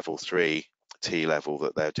it'll be a level 3 T level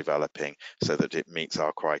that they're developing, so that it meets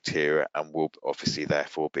our criteria and will obviously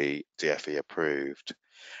therefore be DFE approved.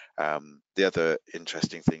 The other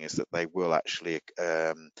interesting thing is that they will actually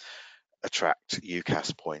attract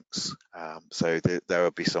UCAS points. So there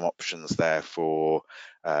will be some options there for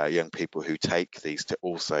young people who take these to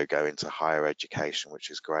also go into higher education,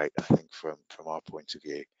 which is great, I think, from our point of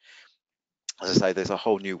view. As I say, there's a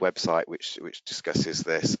whole new website which discusses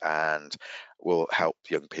this and will help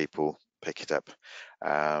young people pick it up.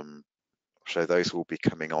 So those will be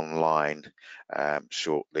coming online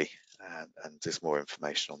shortly, and there's more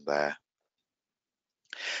information on there.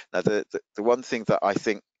 Now, the one thing that I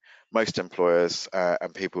think most employers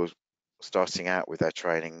and people starting out with their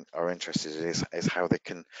training are interested in is how they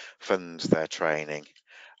can fund their training.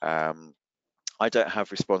 I don't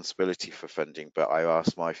have responsibility for funding, but I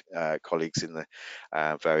asked my colleagues in the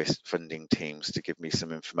various funding teams to give me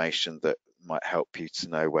some information that might help you to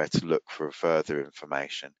know where to look for further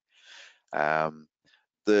information.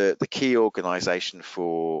 The key organisation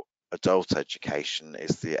for adult education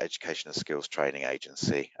is the Education and Skills Training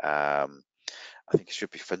Agency. I think it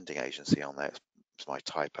should be funding agency on there. It's my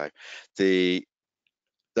typo.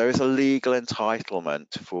 There is a legal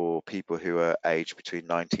entitlement for people who are aged between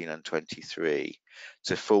 19 and 23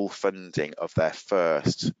 to full funding of their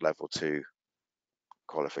first level 2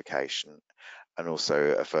 qualification, and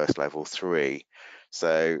also a first level 3.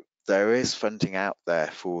 So there is funding out there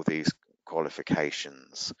for these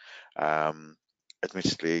qualifications.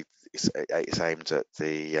 Admittedly, it's aimed at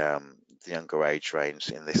the younger age range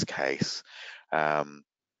in this case,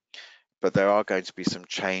 but there are going to be some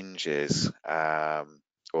changes,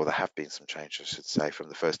 or there have been some changes, I should say, from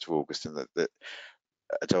the 1st of August, in that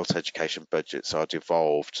adult education budgets are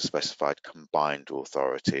devolved to specified combined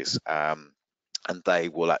authorities, and they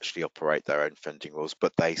will actually operate their own funding rules,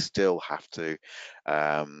 but they still have to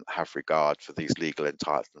have regard for these legal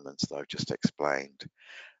entitlements that I've just explained.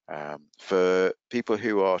 For people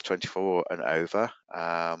who are 24 and over,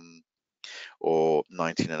 or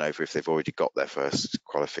 19 and over if they've already got their first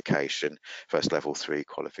qualification, first level 3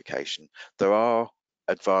 qualification, there are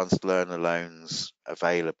advanced learner loans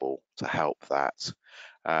available to help that,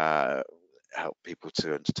 help people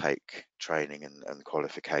to undertake training and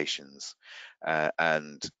qualifications.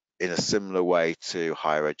 And in a similar way to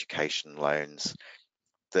higher education loans,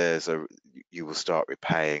 you will start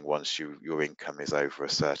repaying once your income is over a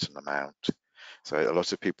certain amount. So a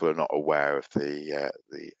lot of people are not aware of the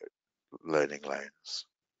learning loans.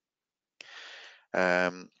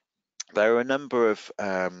 There are a number of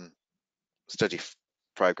study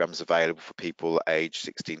programs available for people aged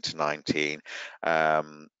 16 to 19,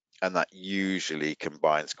 and that usually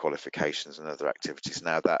combines qualifications and other activities.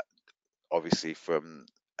 Now that obviously from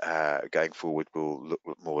going forward will look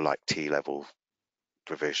more like T-level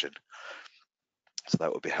provision, so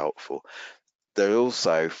that would be helpful. There are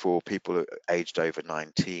also, for people aged over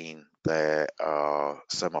 19, there are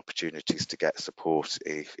some opportunities to get support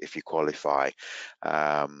if you qualify,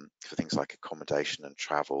 for things like accommodation and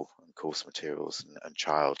travel and course materials and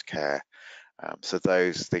childcare. So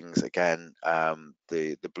those things, again,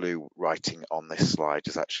 the blue writing on this slide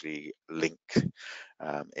is actually linked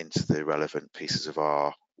into the relevant pieces of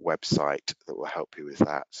our website that will help you with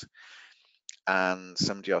that. And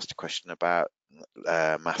somebody asked a question about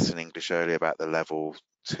maths and English earlier, about the level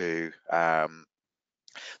 2.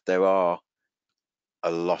 There are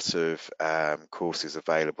a lot of courses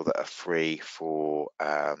available that are free for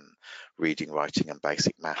reading, writing and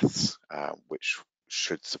basic maths, which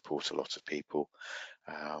should support a lot of people,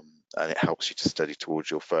 and it helps you to study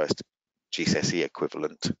towards your first GCSE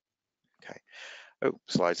equivalent. Okay. Oh,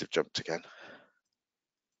 slides have jumped again.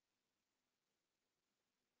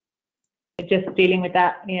 Just dealing with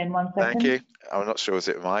that, Ian, 1 second. Thank you. I'm not sure, is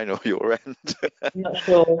it mine or your end? I'm not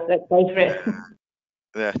sure. Let's go for it.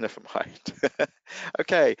 Yeah, never mind.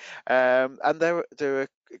 Okay, and there are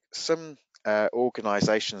some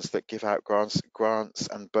organisations that give out grants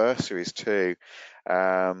and bursaries too.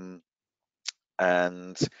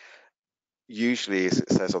 and usually, as it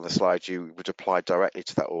says on the slide, you would apply directly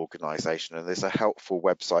to that organisation, and there's a helpful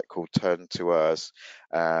website called Turn to Us,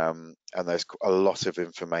 and there's a lot of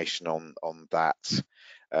information on that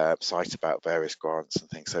site about various grants and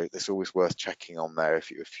things. So it's always worth checking on there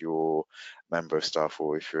if you're a member of staff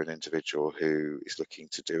or if you're an individual who is looking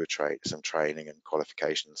to do some training and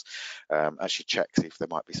qualifications. Actually check, see if there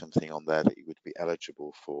might be something on there that you would be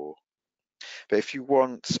eligible for. But if you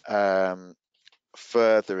want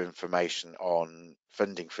further information on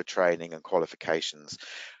funding for training and qualifications,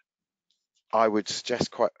 I would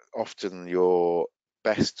suggest quite often your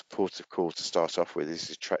best port of call to start off with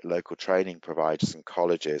is local training providers and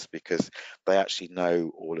colleges, because they actually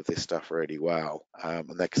know all of this stuff really well, and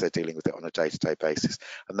because they're dealing with it on a day-to-day basis,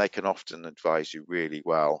 and they can often advise you really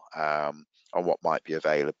well on what might be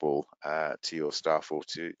available to your staff or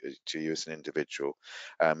to you as an individual,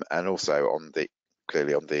 and also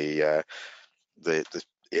clearly on the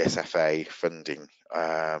SFA funding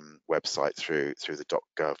website through the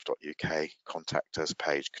 .gov.uk contact us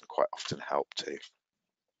page can quite often help too.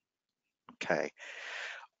 Okay,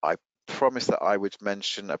 I promised that I would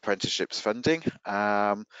mention apprenticeships funding.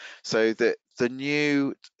 So the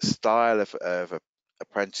new style of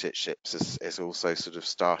apprenticeships is also sort of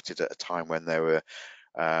started at a time when there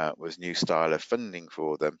was new style of funding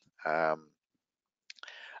for them,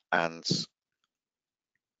 and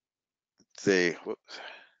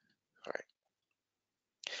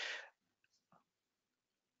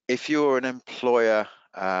if you're an employer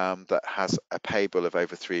that has a pay bill of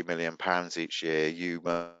over £3 million each year, you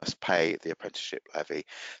must pay the apprenticeship levy.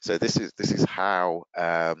 So this is how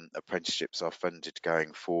apprenticeships are funded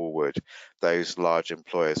going forward. Those large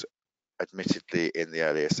employers, admittedly in the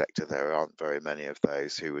earlier sector, there aren't very many of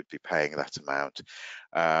those who would be paying that amount.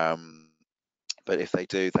 But if they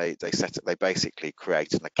do, they basically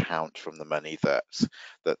create an account from the money that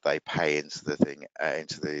they pay into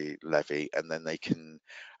the levy, and then they can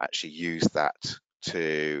actually use that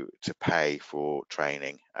to pay for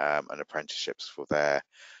training and apprenticeships for their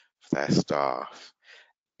staff.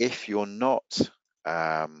 If you're not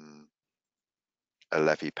a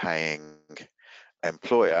levy paying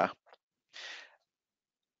employer,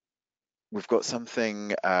 we've got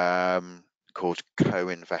something called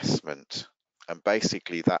co-investment, and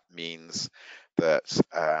basically that means that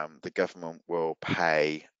the government will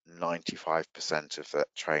pay 95% of that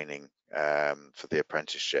training for the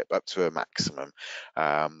apprenticeship, up to a maximum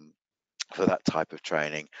for that type of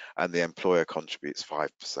training, and the employer contributes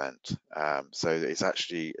 5%. So it's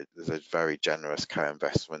actually, there's a very generous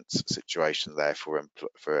co-investment situation there for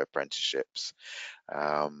apprenticeships,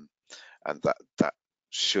 and that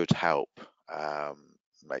should help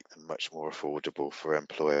make them much more affordable for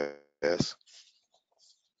employers.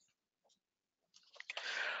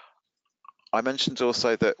 I mentioned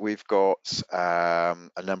also that we've got a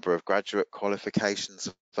number of graduate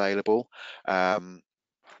qualifications available.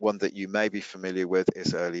 One that you may be familiar with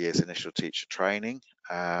is early years initial teacher training,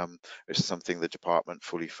 which is something the department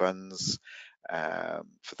fully funds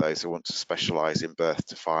for those who want to specialise in birth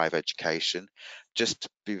to 5 education. Just to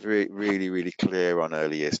be really clear on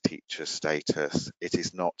early years teacher status, it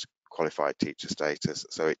is not qualified teacher status,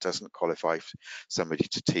 so it doesn't qualify somebody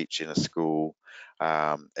to teach in a school.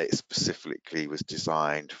 It specifically was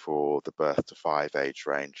designed for the birth to 5 age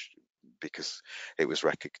range, because it was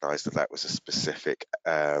recognised that that was a specific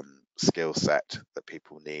skill set that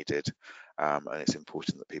people needed, and it's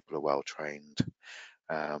important that people are well trained.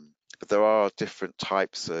 But there are different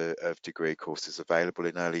types of degree courses available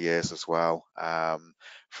in early years as well.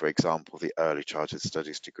 For example, the early childhood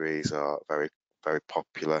studies degrees are very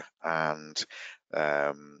popular, and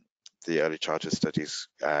the early childhood studies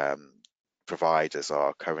providers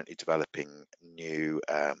are currently developing new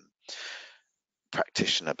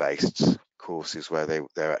practitioner-based courses where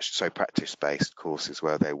they're actually practice-based courses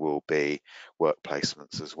where there will be work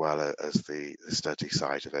placements as well as the study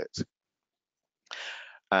side of it.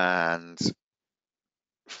 And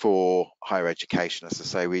for higher education, as I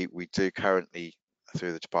say, we do currently,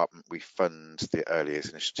 through the department, we fund the early years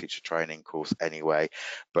initial teacher training course anyway,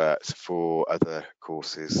 but for other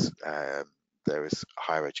courses there is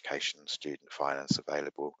higher education student finance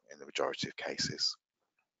available in the majority of cases.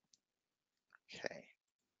 Okay,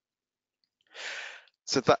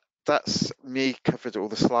 so that's me covered all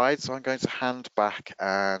the slides, so I'm going to hand back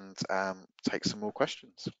and take some more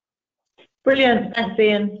questions. Brilliant, thanks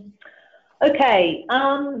Ian. Okay,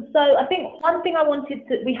 so I think one thing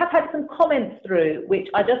we have had some comments through, which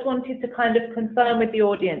I just wanted to kind of confirm with the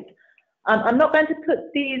audience. I'm not going to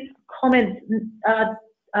put these comments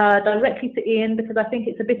directly to Ian, because I think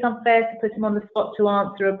it's a bit unfair to put him on the spot to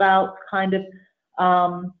answer about kind of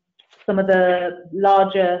some of the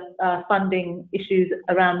larger funding issues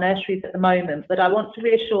around nurseries at the moment. But I want to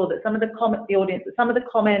reassure that some of the audience, that some of the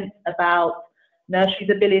comments about nurseries'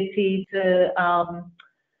 ability to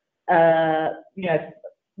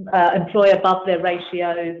employ above their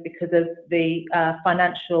ratios because of the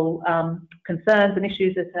financial concerns and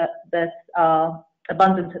issues that are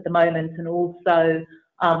abundant at the moment, and also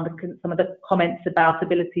some of the comments about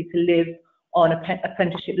ability to live on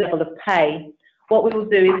apprenticeship level of pay. What we will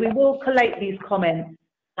do is we will collate these comments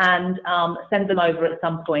and send them over at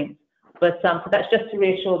some point. But so that's just to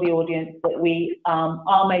reassure the audience that we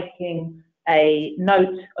are making a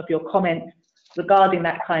note of your comments regarding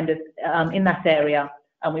that kind of in that area,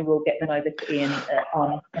 and we will get them over to Ian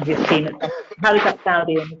and his team. How does that sound,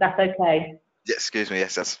 Ian? Is that okay? Yeah, excuse me.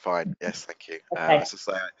 Yes, that's fine. Yes, thank you. Okay. As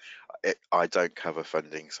I say, I don't cover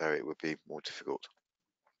funding, so it would be more difficult.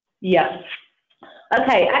 Yeah.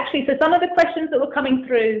 Okay, actually, so some of the questions that were coming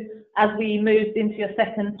through as we moved into your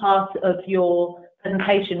second part of your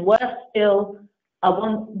presentation were still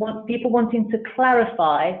people wanting to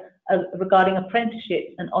clarify regarding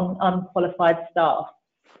apprenticeships and unqualified staff.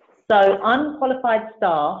 So unqualified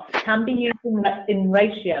staff can be used in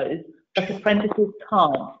ratios, but apprentices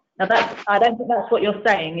can't. Now I don't think that's what you're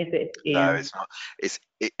saying, is it, Ian? No, it's not. It's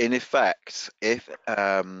in effect, if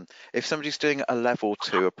somebody's doing a level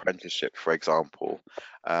 2 apprenticeship, for example,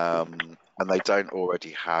 and they don't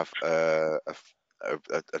already have a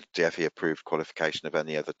DFE approved qualification of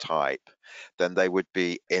any other type, then they would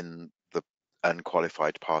be in the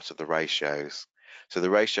unqualified part of the ratios. So the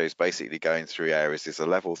ratio is basically going through areas. There's a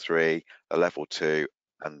level 3, a level 2,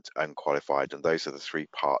 and unqualified, and those are the 3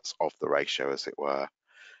 parts of the ratio, as it were.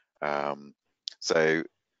 So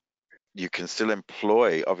you can still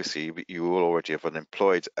employ, obviously you will already have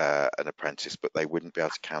employed an apprentice, but they wouldn't be able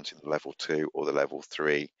to count in the level 2 or the level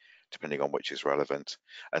 3, depending on which is relevant,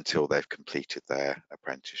 until they've completed their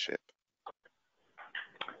apprenticeship.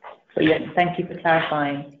 Brilliant. Thank you for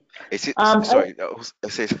clarifying. Sorry.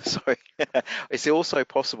 It's also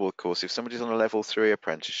possible, of course, if somebody's on a level 3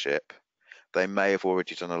 apprenticeship, they may have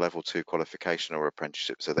already done a level 2 qualification or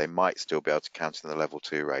apprenticeship, so they might still be able to count in the level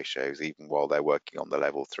 2 ratios even while they're working on the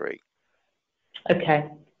level 3. Okay.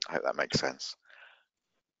 I hope that makes sense.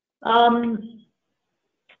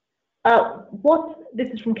 This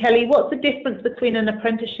is from Kelly. What's the difference between an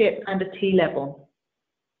apprenticeship and a T level?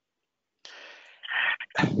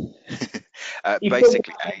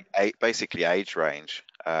 Basically age range.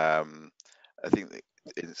 I think that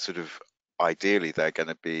it's sort of ideally they're going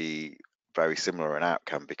to be very similar in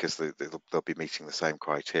outcome because they'll be meeting the same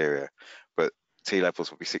criteria, but T levels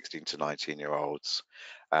will be 16 to 19-year-olds,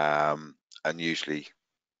 and usually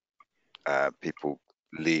people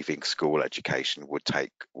leaving school education would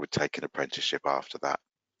take an apprenticeship after that.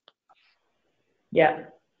 Yeah.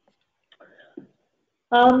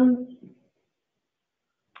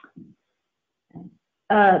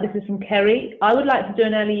 This is from Kerry. I would like to do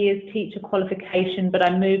an early years teacher qualification, but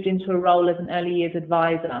I moved into a role as an early years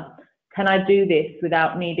advisor. Can I do this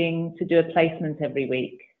without needing to do a placement every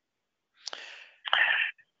week?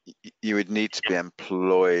 You would need to be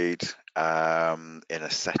employed in a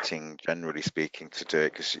setting, generally speaking, to do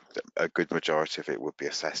it, because a good majority of it would be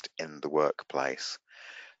assessed in the workplace.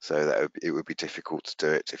 So it would be difficult to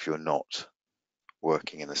do it if you're not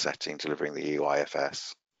working in the setting delivering the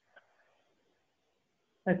EYFS.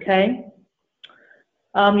 Okay.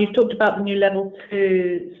 You've talked about the new level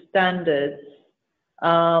 2 standards.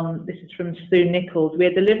 This is from Sue Nichols. We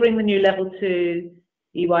are delivering the new level 2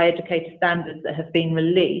 EY educator standards that have been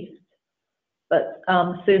released. But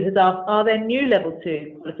Sue has asked, are there new level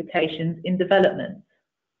 2 qualifications in development?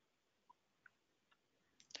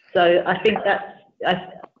 So I think that's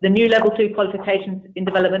the new level 2 qualifications in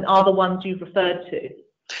development are the ones you've referred to.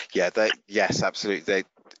 Yeah, yes, absolutely.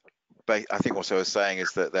 I think what I was saying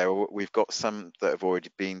is that we've got some that have already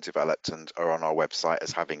been developed and are on our website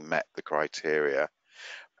as having met the criteria,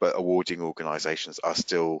 but awarding organisations are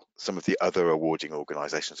still, some of the other awarding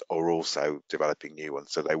organisations are also developing new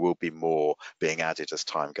ones, so there will be more being added as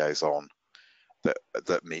time goes on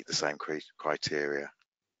that meet the same criteria.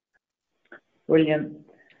 Brilliant.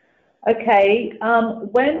 Okay,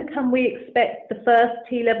 when can we expect the first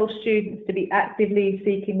T-level students to be actively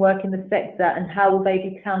seeking work in the sector, and how will they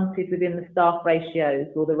be counted within the staff ratios?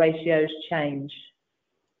 Will the ratios change?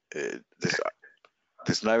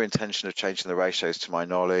 There's no intention of changing the ratios to my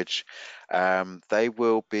knowledge. They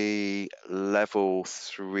will be level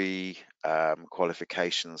 3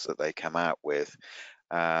 qualifications that they come out with.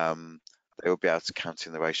 They will be able to count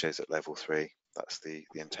in the ratios at level 3. That's the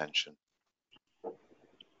intention.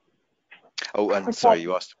 Oh, and Okay. sorry,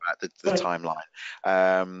 you asked about the Sorry.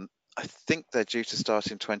 timeline. I think they're due to start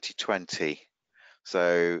in 2020,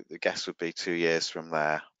 so the guess would be 2 years from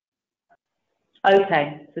there.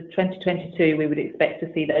 Okay, so 2022, we would expect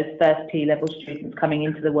to see those first T-level students coming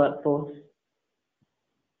into the workforce.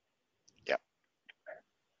 Yeah.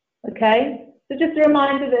 Okay, so just a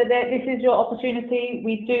reminder that this is your opportunity.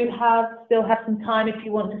 We do still have some time if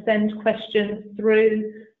you want to send questions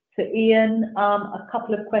through to Ian. A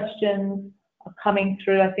couple of questions are coming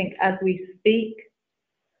through, I think, as we speak.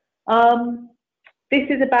 This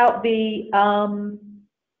is about the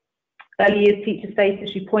early years teacher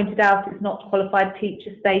status. You pointed out it's not qualified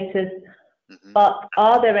teacher status, but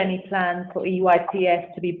are there any plans for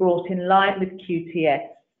EYTS to be brought in line with QTS?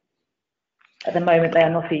 At the moment, they are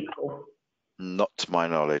not equal. Not to my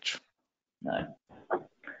knowledge. No.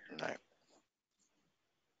 No.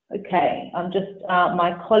 Okay, I'm just,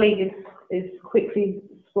 my colleague is quickly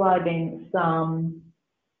scribing some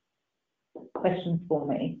questions for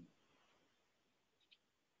me.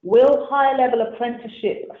 Will higher level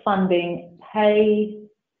apprenticeship funding pay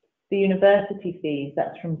the university fees?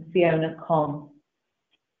 That's from Fiona Com.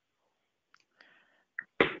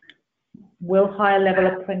 Will higher level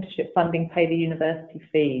apprenticeship funding pay the university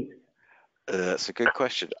fees? That's a good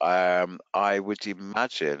question. I would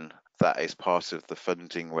imagine that is part of the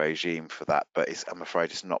funding regime for that, but I'm afraid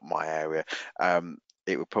it's not my area.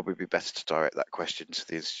 It would probably be better to direct that question to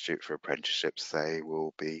the Institute for Apprenticeships. They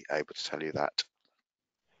will be able to tell you that.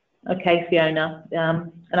 Okay, Fiona.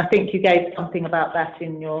 And I think you gave something about that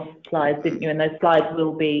in your slides, didn't you? And those slides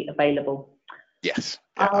will be available. Yes,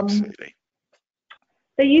 yeah, absolutely.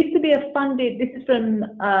 There used to be a funded, this is from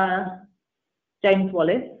James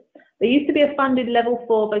Wallace, there used to be a funded level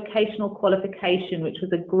 4 vocational qualification, which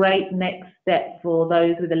was a great next step for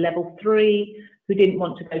those with a level 3 who didn't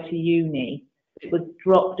want to go to uni. It was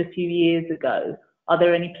dropped a few years ago. Are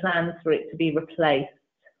there any plans for it to be replaced?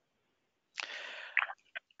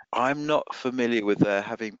 I'm not familiar with there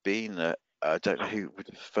having been I don't know who would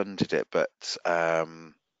have funded it, but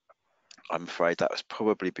I'm afraid that was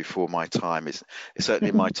probably before my time. It's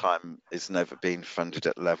certainly my time. It's never been funded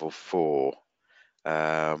at level 4.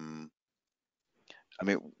 I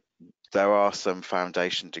mean, there are some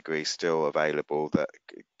foundation degrees still available that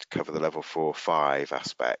cover the level 4-5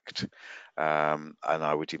 aspect, and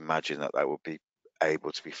I would imagine that would be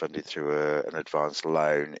able to be funded through an advanced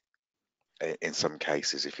loan in some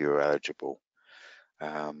cases if you're eligible.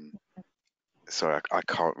 Sorry, I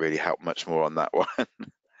can't really help much more on that one.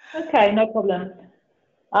 Okay, no problem.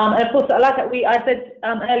 And of course, like I said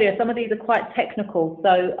earlier, some of these are quite technical,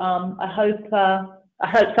 so I hope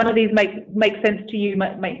some of these make sense to you,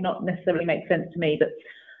 might not necessarily make sense to me. But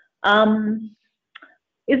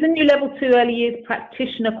is the new level 2 early years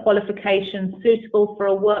practitioner qualification suitable for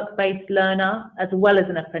a work-based learner as well as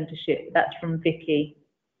an apprenticeship? That's from Vicky.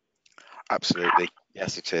 Absolutely,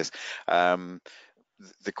 yes, it is.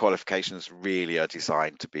 The qualifications really are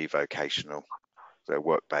designed to be vocational. They're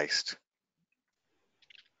work-based.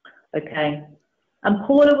 Okay. And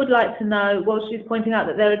Paula would like to know, well, she's pointing out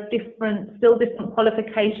that there are still different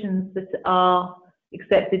qualifications that are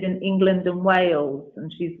accepted in England and Wales,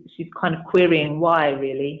 and she's kind of querying why,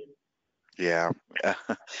 really. Yeah.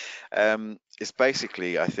 It's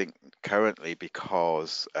basically, I think, currently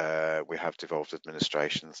because we have devolved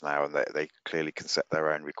administrations now, and they clearly can set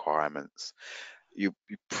their own requirements. You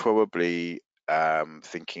probably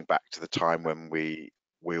thinking back to the time when we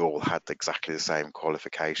all had exactly the same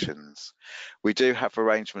qualifications. We do have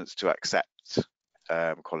arrangements to accept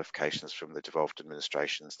qualifications from the devolved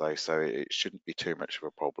administrations, though, so it shouldn't be too much of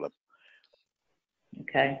a problem.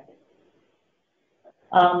 Okay.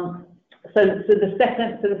 So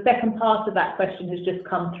the second part of that question has just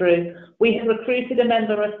come through. We have recruited a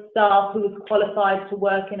member of staff who is qualified to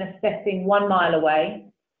work in a setting 1 mile away.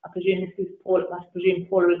 I presume Paula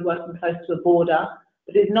is working close to a border,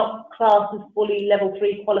 but is not classed as fully level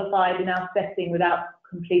 3 qualified in our setting without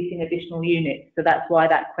completing additional units. So that's why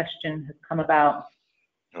that question has come about.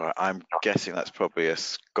 Right, I'm guessing that's probably a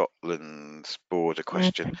Scotland border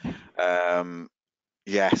question.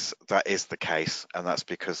 Yes, that is the case, and that's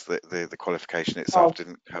because the qualification itself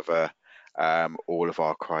didn't cover all of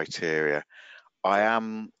our criteria. I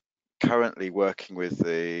am currently working with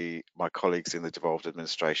my colleagues in the devolved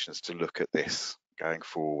administrations to look at this going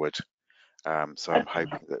forward. So I'm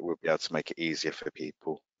hoping that we'll be able to make it easier for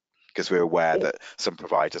people, because we're aware that some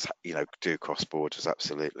providers, do cross borders.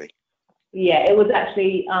 Absolutely. Yeah, it was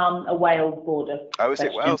actually a Wales border. Oh, is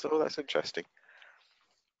it Wales? Oh, that's interesting.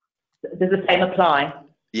 Does the same apply?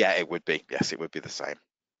 Yeah, it would be. Yes, it would be the same.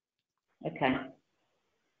 Okay.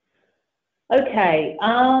 Okay,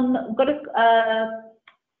 got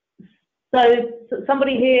so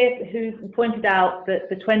somebody here who's pointed out that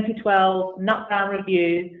the 2012 Nut-Brown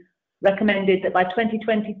review recommended that by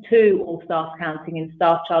 2022 all staff counting in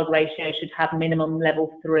staff-child ratio should have minimum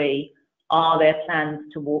level 3. Are there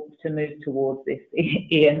plans to move towards this,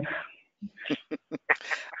 Ian?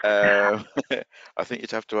 I think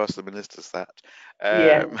you'd have to ask the ministers that.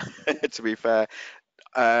 Yeah. To be fair,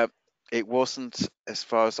 it wasn't, as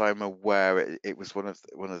far as I'm aware, it was one of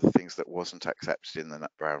the things that wasn't accepted in the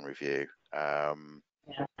Nut-Brown review. Yeah.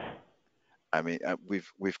 I mean,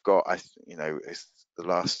 we've got, you know, the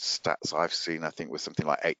last stats I've seen, I think, was something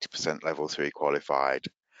like 80% level 3 qualified.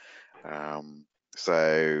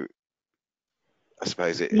 So I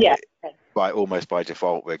suppose Yeah. almost by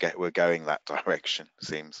default we're going that direction, it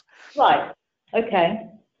seems. Right. Okay.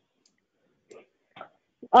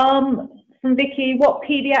 From Vicky, what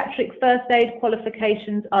paediatric first aid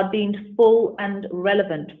qualifications are deemed full and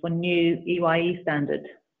relevant for new EYE standard?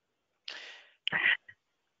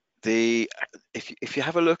 If you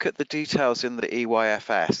have a look at the details in the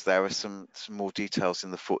EYFS, there are some more details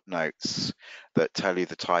in the footnotes that tell you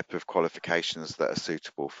the type of qualifications that are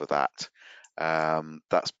suitable for that.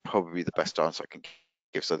 That's probably the best answer I can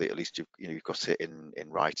give, so that at least you've got it in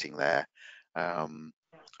writing there.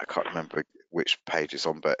 I can't remember which page it's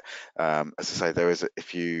on, but as I say, there is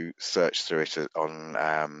if you search through it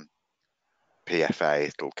on PFA,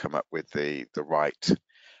 it'll come up with the right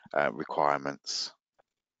requirements.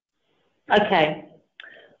 Okay,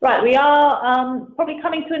 right, we are probably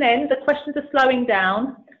coming to an end. The questions are slowing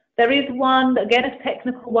down. There is one, again, a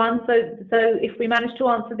technical one, so if we manage to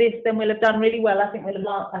answer this, then we'll have done really well. I think we'll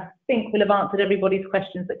have answered everybody's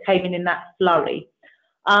questions that came in that flurry.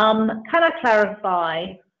 Can I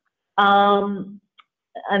clarify, and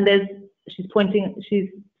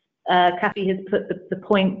Kathy has put the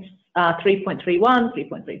points 3.31,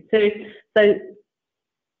 3.32, so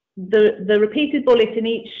the repeated bullet in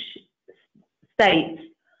each states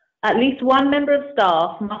at least one member of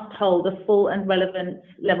staff must hold a full and relevant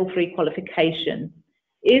level 3 qualification.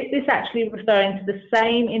 Is this actually referring to the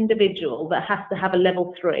same individual that has to have a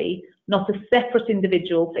level 3, not a separate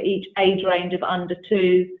individual for each age range of under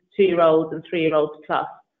 2-year-olds and 3-year-olds plus?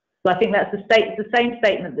 So I think that's the same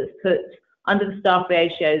statement that's put under the staff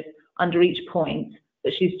ratios under each point,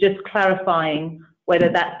 but she's just clarifying whether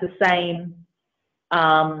that's the same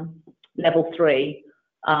level 3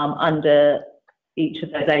 under each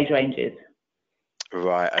of those age ranges.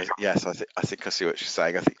 Right. Yes, I think I see what she's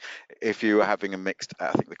saying. I think if you were having a mixed,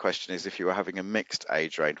 I think the question is, if you were having a mixed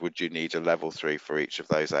age range, would you need a level 3 for each of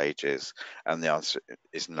those ages? And the answer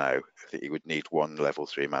is no. I think you would need one level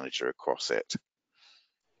 3 manager across it.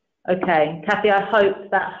 Okay, Kathy, I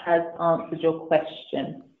hope that has answered your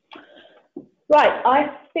question. Right, I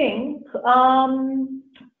think,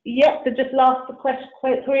 so just last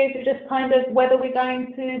queries are just kind of whether we're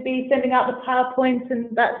going to be sending out the PowerPoints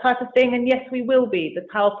and that type of thing, and yes, we will be. The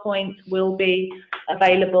PowerPoint will be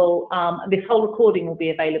available, this whole recording will be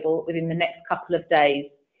available within the next couple of days.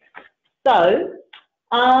 So,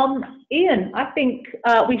 Ian, I think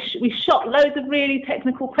we shot loads of really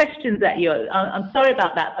technical questions at you. I'm sorry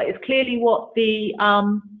about that, but it's clearly what the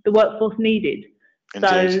workforce needed. Indeed,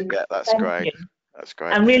 so, yeah, that's great. You. That's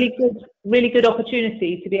great. And really good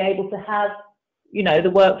opportunity to be able to have, you know, the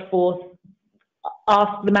workforce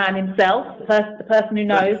ask the man himself, the person who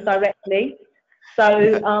knows directly.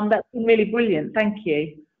 So that's been really brilliant. Thank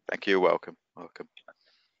you. Thank you. Welcome. Welcome.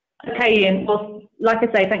 Okay, Ian. Well, like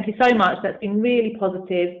I say, thank you so much. That's been really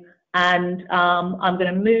positive, and I'm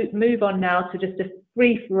going to move on now to just a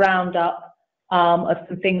brief roundup of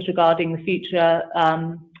some things regarding the future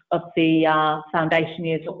of the foundation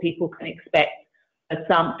years, what people can expect. But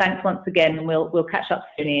thanks once again, and we'll catch up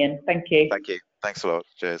soon, Ian. Thank you. Thank you. Thanks a lot.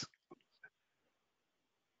 Cheers.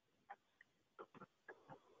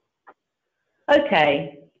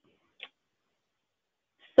 Okay.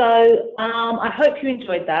 So I hope you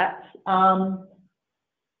enjoyed that.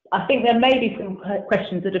 I think there may be some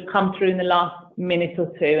questions that have come through in the last minute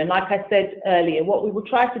or two. And like I said earlier, what we will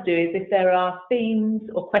try to do is if there are themes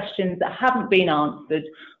or questions that haven't been answered,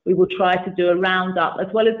 we will try to do a roundup, as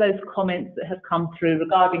well as those comments that have come through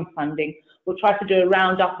regarding funding. We'll try to do a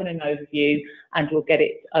roundup and an overview, and we'll get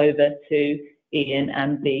it over to Ian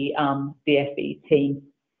and the FE team.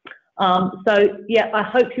 So yeah, I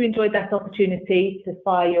hope you enjoyed that opportunity to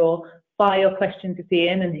fire your questions at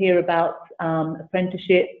Ian and hear about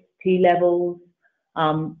apprenticeships, T-levels,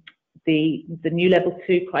 the new level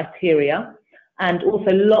 2 criteria, and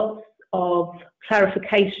also lots of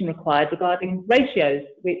clarification required regarding ratios,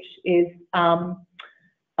 which is I'm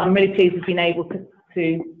really pleased we've been able to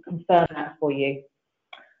to confirm that for you.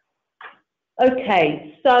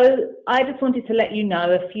 Okay, so I just wanted to let you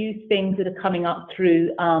know a few things that are coming up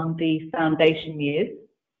through the foundation years.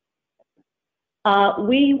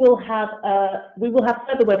 We will have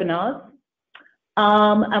further webinars,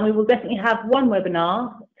 and we will definitely have one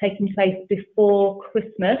webinar taking place before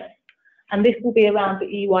Christmas, and this will be around the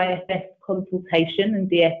EYFS consultation, and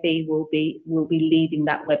DFE will be leading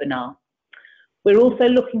that webinar. We're also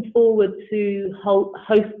looking forward to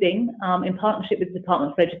hosting, in partnership with the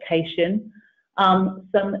Department for Education, some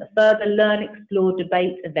further Learn, Explore,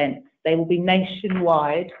 Debate events. They will be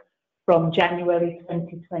nationwide from January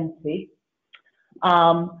 2020.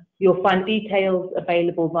 You'll find details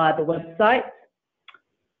available via the website.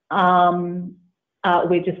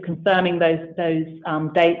 We're just confirming those dates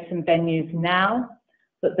and venues now,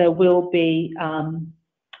 but there will be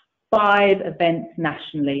 5 events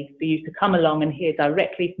nationally for you to come along and hear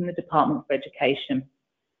directly from the Department for Education.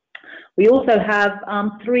 We also have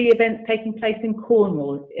 3 events taking place in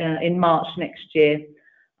Cornwall in March next year.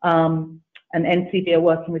 And NCD are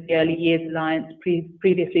working with the Early Years Alliance,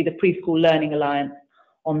 previously the Preschool Learning Alliance,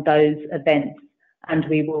 on those events, and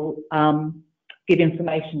we will give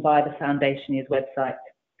information via the Foundation Years website.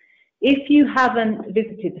 If you haven't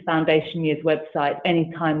visited the Foundation Years website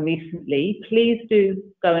anytime recently, please do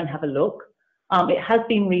go and have a look. It has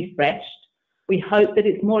been refreshed. We hope that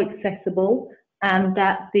it's more accessible and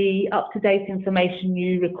that the up-to-date information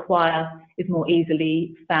you require is more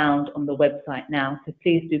easily found on the website now. So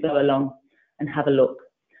please do go along and have a look.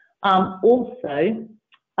 Also,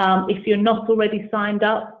 if you're not already signed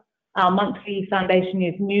up, our monthly Foundation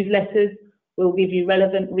Years newsletters will give you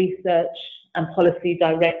relevant research and policy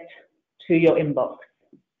direct to your inbox.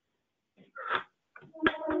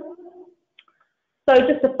 So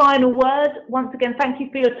just a final word. Once again, thank you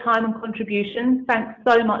for your time and contributions. Thanks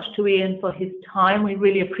so much to Ian for his time. We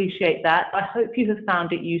really appreciate that. I hope you have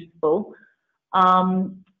found it useful.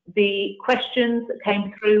 The questions that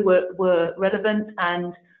came through were relevant,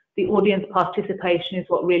 and the audience participation is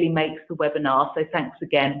what really makes the webinar. So thanks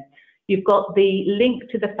again. You've got the link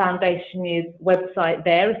to the Foundation Years website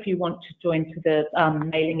there if you want to join to the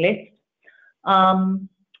mailing list.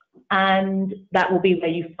 And that will be where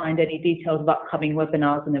you find any details of upcoming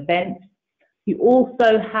webinars and events. You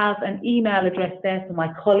also have an email address there for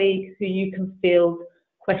my colleagues who you can field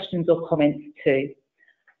questions or comments to.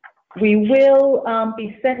 We will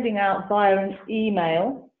be sending out via an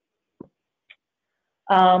email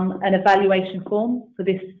an evaluation form for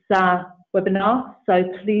this webinar, so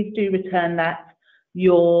please do return that.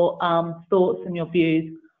 Your thoughts and your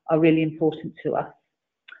views are really important to us.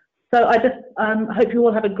 So I just hope you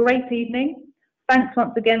all have a great evening. Thanks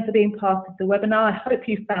once again for being part of the webinar. I hope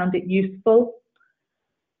you found it useful.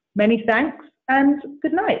 Many thanks and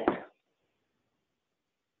good night.